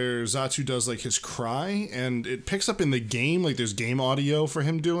scenes where Xatu does, like, his cry, and it picks up in the game, like there's game audio for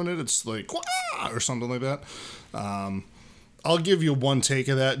him doing it. It's like, wah! Or something like that. I'll give you one take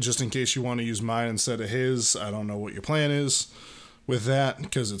of that just in case you want to use mine instead of his. I don't know what your plan is with that,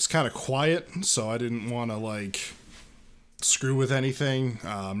 because it's kind of quiet, so I didn't want to, like, screw with anything.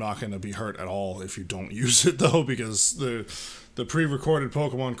 I'm not going to be hurt at all if you don't use it, though, because the pre-recorded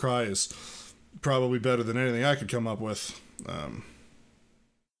Pokemon cry is probably better than anything I could come up with.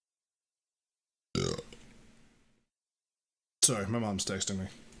 Sorry, my mom's texting me.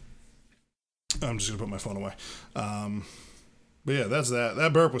 I'm just gonna put my phone away. But yeah, that's that.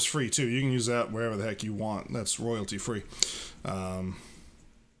 That burp was free too. You can use that wherever the heck you want. That's royalty free. So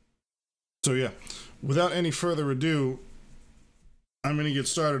yeah, without any further ado, I'm gonna get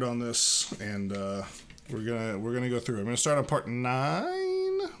started on this, and we're gonna go through. I'm gonna start on part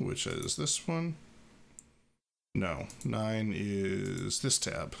 9, which is this one. No, 9 is this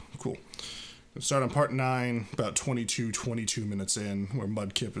tab. Cool. Let's start on part 9, about 22 minutes in, where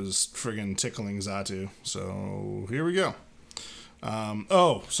Mudkip is friggin' tickling Xatu. So here we go.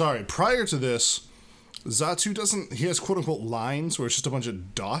 Oh, sorry. Prior to this, Xatu doesn't. He has quote unquote lines where it's just a bunch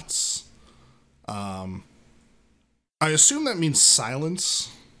of dots. I assume that means silence.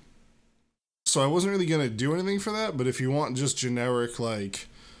 So I wasn't really gonna do anything for that. But if you want just generic, like,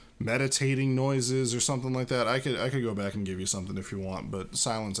 meditating noises or something like that, I could go back and give you something if you want, but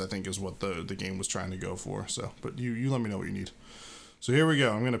silence I think is what the game was trying to go for. So, but you let me know what you need. So here we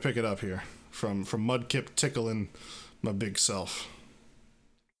go. I'm gonna pick it up here from Mudkip tickling my big self.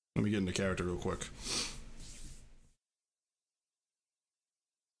 Let me get into character real quick.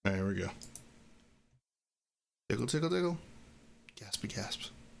 There we go. Tickle, tickle, tickle. Gaspy gasps.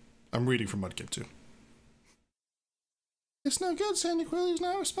 I'm reading from Mudkip too. It's no good, Cyndaquil. He's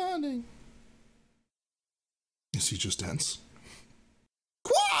not responding. Is he just dense?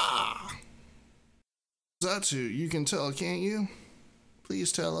 Quah! Xatu, you can tell, can't you?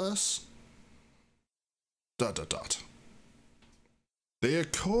 Please tell us. ... They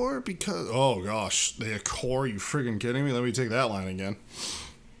occur because... Oh, gosh. They occur? You friggin' kidding me? Let me take that line again.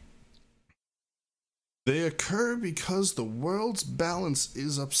 They occur because the world's balance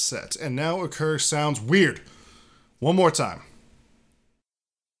is upset. And now occur sounds weird. One more time.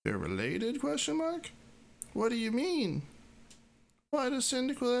 They're related, question mark? What do you mean? Why does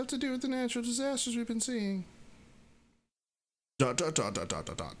Cyndaquil have to do with the natural disasters we've been seeing? ...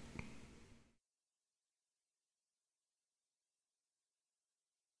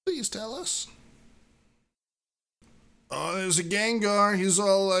 Please tell us. Oh, there's a Gengar. He's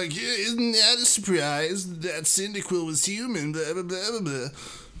all like, yeah, isn't that a surprise that Cyndaquil was human, blah, blah, blah, blah, blah.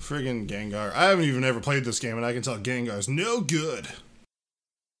 Friggin' Gengar. I haven't even ever played this game, and I can tell Gengar's no good.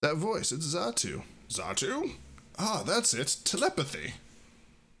 That voice, it's Xatu. Xatu? Ah, that's it. Telepathy.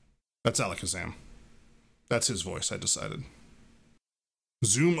 That's Alakazam. That's his voice, I decided.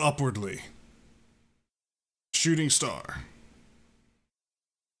 Zoom upwardly. Shooting star.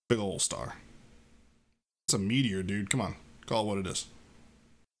 Big ol' star. It's a meteor, dude. Come on. Call it what it is.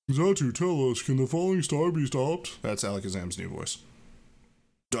 Xatu, tell us, can the falling star be stopped? That's Alakazam's new voice. ...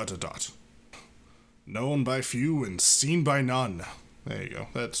 Known by few and seen by none. There you go.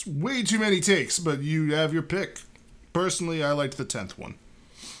 That's way too many takes, but you have your pick. Personally, I liked the 10th one.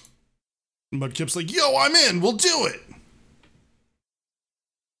 Mudkip's like, yo, I'm in! We'll do it!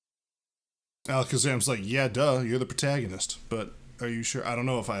 Alakazam's like, yeah, duh, you're the protagonist. But are you sure? I don't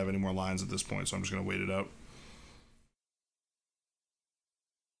know if I have any more lines at this point, so I'm just gonna wait it out.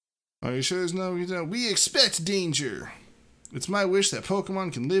 Are you sure there's no... We expect danger! It's my wish that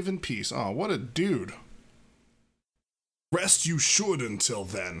Pokemon can live in peace. Oh, what a dude. Rest you should until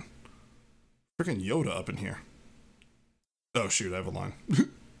then. Freaking Yoda up in here. Oh, shoot, I have a line.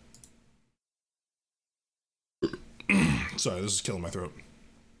 Sorry, this is killing my throat.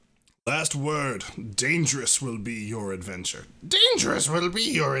 Last word. Dangerous will be your adventure. Dangerous will be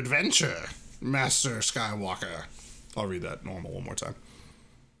your adventure, Master Skywalker. I'll read that normal one more time.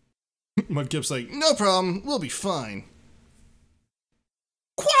 Mudkip's like, no problem, we'll be fine.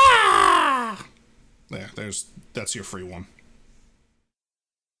 Quah! There, that's your free one.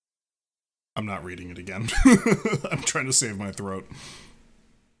 I'm not reading it again. I'm trying to save my throat.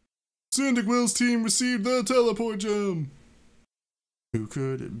 Cyndaquil's team received the teleport gem. Who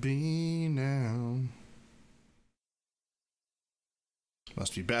could it be now?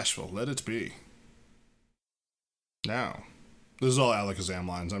 Must be bashful. Let it be. Now. This is all Alakazam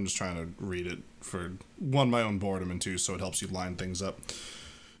lines. I'm just trying to read it for, one, my own boredom, and two, so it helps you line things up.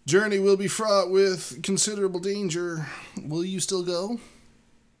 Journey will be fraught with considerable danger. Will you still go?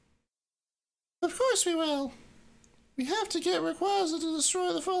 Of course we will. We have to get Rayquaza to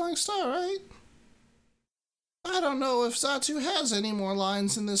destroy the falling star, right? I don't know if Xatu has any more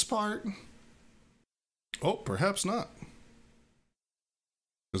lines in this part. Oh, perhaps not.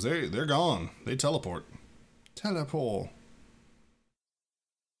 Because they're gone. They teleport. Teleport.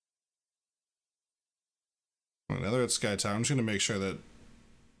 Now they're at Sky Tower. I'm just going to make sure that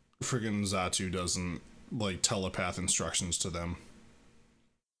friggin' Xatu doesn't, like, telepath instructions to them.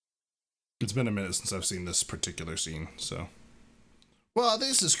 It's been a minute since I've seen this particular scene, so. Wow,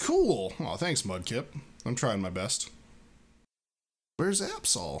 this is cool! Oh, thanks, Mudkip. I'm trying my best. Where's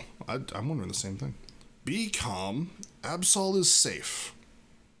Absol? I'm wondering the same thing. Be calm. Absol is safe.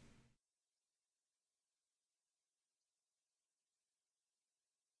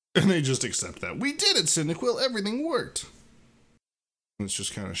 And they just accept that. We did it, Cyndaquil! Everything worked! It's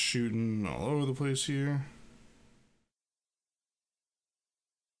just kind of shooting all over the place here.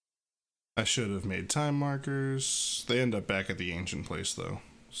 I should have made time markers. They end up back at the ancient place, though,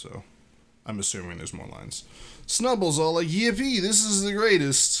 so I'm assuming there's more lines. Snubble's all like, yippee, this is the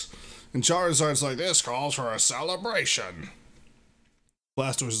greatest. And Charizard's like, this calls for a celebration.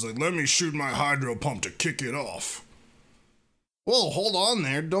 Blastoise is like, let me shoot my hydro pump to kick it off. Well, hold on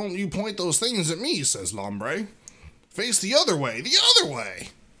there. Don't you point those things at me, says Lombre. Face the other way,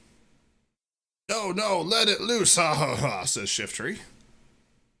 No, let it loose, ha ha ha, says Shiftry.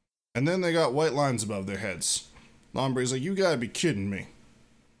 And then they got white lines above their heads. Lombre's like, you gotta be kidding me.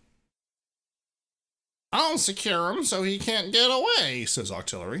 I'll secure him so he can't get away, says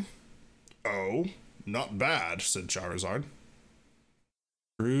Octillery. Oh, not bad, said Charizard.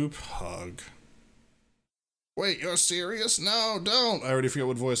 Group hug. Wait, you're serious? No, don't. I already forget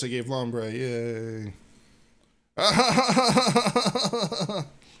what voice I gave Lombre. Yay. I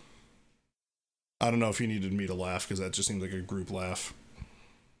don't know if you needed me to laugh, because that just seemed like a group laugh.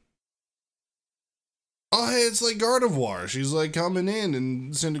 Oh, hey, it's like Gardevoir. She's like coming in,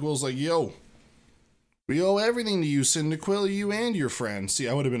 and Cyndaquil's like, yo, we owe everything to you, Cyndaquil, you and your friends. See,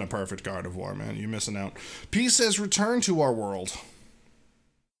 I would have been a perfect Gardevoir, man. You're missing out. Peace has returned to our world.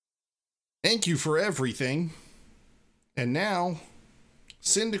 Thank you for everything. And now,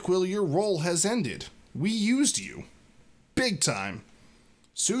 Cyndaquil, your role has ended. We used you. Big time.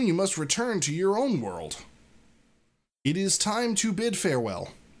 Soon you must return to your own world. It is time to bid farewell.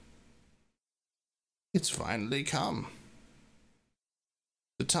 It's finally come.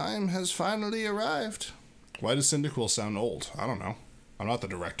 The time has finally arrived. Why does Cyndaquil sound old? I don't know. I'm not the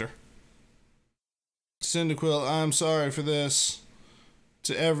director. Cyndaquil, I'm sorry for this.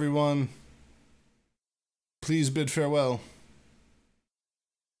 To everyone, please bid farewell.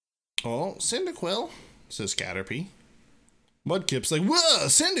 Oh, Cyndaquil, says Caterpie. Mudkip's like, whoa,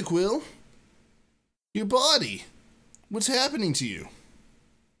 Cyndaquil! Your body! What's happening to you?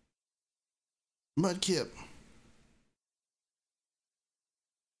 Mudkip.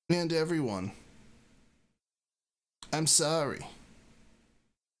 And everyone. I'm sorry.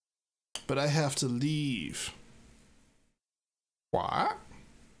 But I have to leave. What?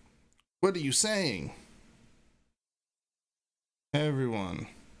 What are you saying? Everyone,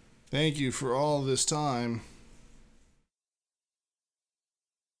 thank you for all this time.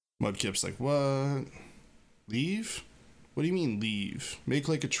 Mudkip's like, what? Leave? What do you mean leave? Make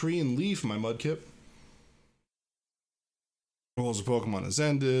like a tree and leave, my Mudkip. Rules of Pokemon has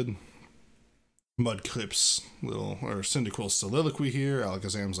ended. Mudkip's Cyndaquil's soliloquy here.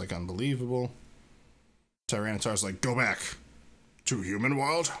 Alakazam's like unbelievable. Tyranitar's like, go back to human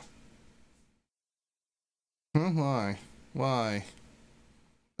world. Huh? Why? Why?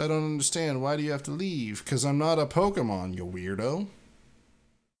 I don't understand. Why do you have to leave? 'Cause I'm not a Pokemon, you weirdo.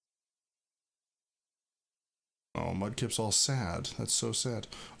 Oh, Mudkip's all sad. That's so sad.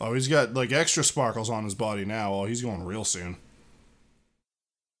 Oh, he's got like extra sparkles on his body now. Oh, he's going real soon.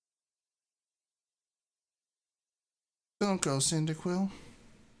 Don't go, Cyndaquil.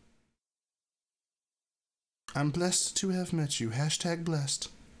 I'm blessed to have met you. Hashtag blessed.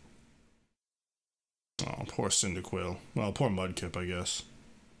 Oh, poor Cyndaquil. Well, poor Mudkip, I guess.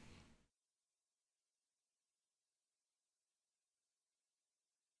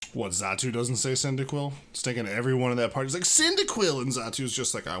 What, Xatu doesn't say Cyndaquil? It's taking everyone in that party. It's like, Cyndaquil! And Xatu's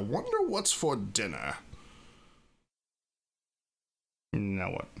just like, I wonder what's for dinner.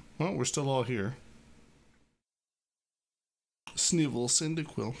 Now what? Well, we're still all here. Snivel,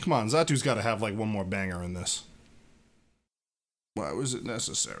 Cyndaquil. Come on, Xatu's got to have like one more banger in this. Why was it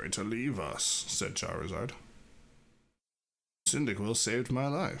necessary to leave us? Said Charizard. Cyndaquil saved my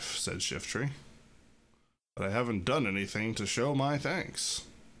life, said Shiftry. But I haven't done anything to show my thanks.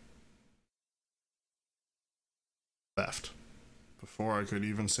 Left. Before I could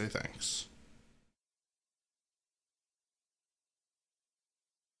even say thanks.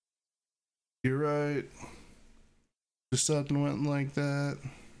 You're right. Just up and went like that.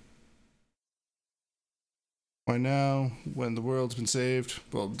 Why now, when the world's been saved?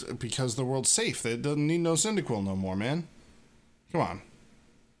 Well, because the world's safe. It doesn't need no Cyndaquil no more, man. Come on.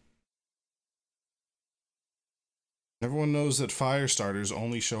 Everyone knows that fire starters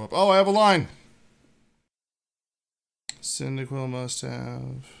only show up. Oh, I have a line! Cyndaquil must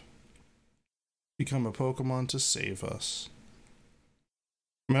have become a Pokemon to save us.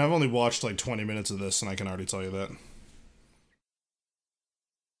 I mean, I've only watched like 20 minutes of this, and I can already tell you that.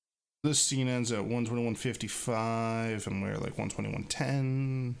 This scene ends at 121.55, and we're like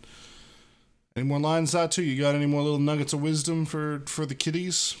 121.10. Any more lines, Xatu? You got any more little nuggets of wisdom for the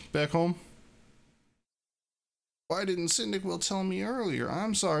kiddies back home? Why didn't Cyndaquil tell me earlier?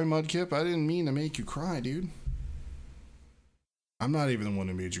 I'm sorry, Mudkip. I didn't mean to make you cry, dude. I'm not even the one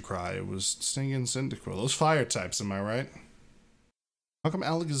who made you cry. It was stinging Cyndaquil. Those fire types, am I right? How come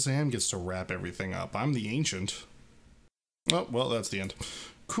Alakazam gets to wrap everything up? I'm the ancient. Oh, well, that's the end.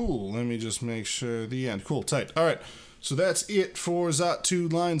 Cool. Let me just make sure the end. Cool, tight. All right. So that's it for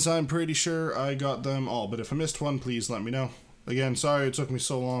Xatu lines. I'm pretty sure I got them all. But if I missed one, please let me know. Again, sorry it took me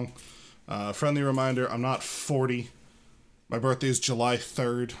so long. Friendly reminder, I'm not 40. My birthday is July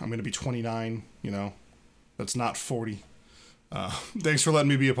 3rd. I'm going to be 29, you know. That's not 40. Thanks for letting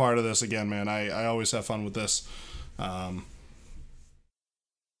me be a part of this again, man. I always have fun with this.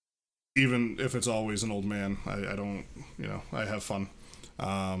 Even if it's always an old man, I don't, you know, I have fun.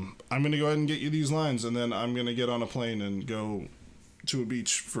 I'm going to go ahead and get you these lines, and then I'm going to get on a plane and go to a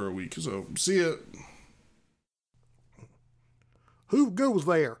beach for a week. So, see ya. Who goes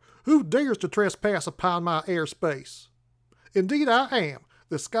there? Who dares to trespass upon my airspace? Indeed I am.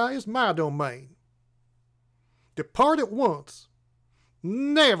 The sky is my domain. Depart at once.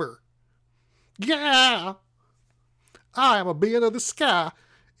 Never. Yeah. I am a being of the sky,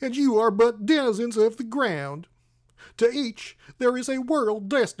 and you are but denizens of the ground. To each there is a world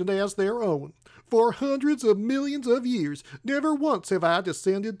destined as their own. For hundreds of millions of years, never once have I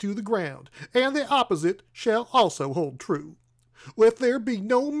descended to the ground, and the opposite shall also hold true. Let there be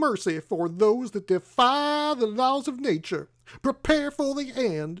no mercy for those that defy the laws of nature. Prepare for the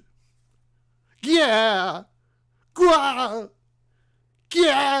end. Yeah! Gah!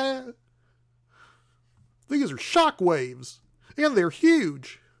 Yeah! These are shock waves, and they're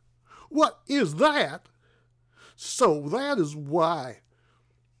huge. What is that? So that is why.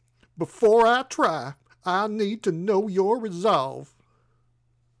 Before I try, I need to know your resolve.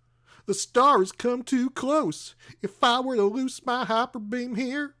 The stars come too close. If I were to loose my hyper beam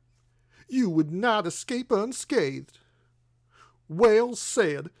here, you would not escape unscathed. Well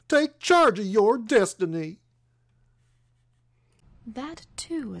said. Take charge of your destiny. That,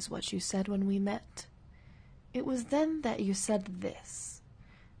 too, is what you said when we met. It was then that you said this,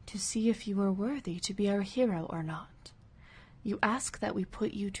 to see if you were worthy to be our hero or not. You ask that we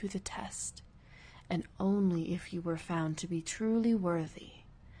put you to the test, and only if you were found to be truly worthy,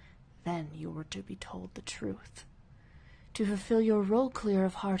 then you were to be told the truth. To fulfill your role clear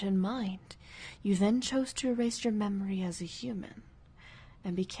of heart and mind, you then chose to erase your memory as a human,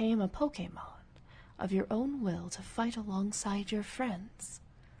 and became a Pokémon of your own will to fight alongside your friends.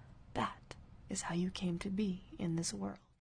 That is how you came to be in this world.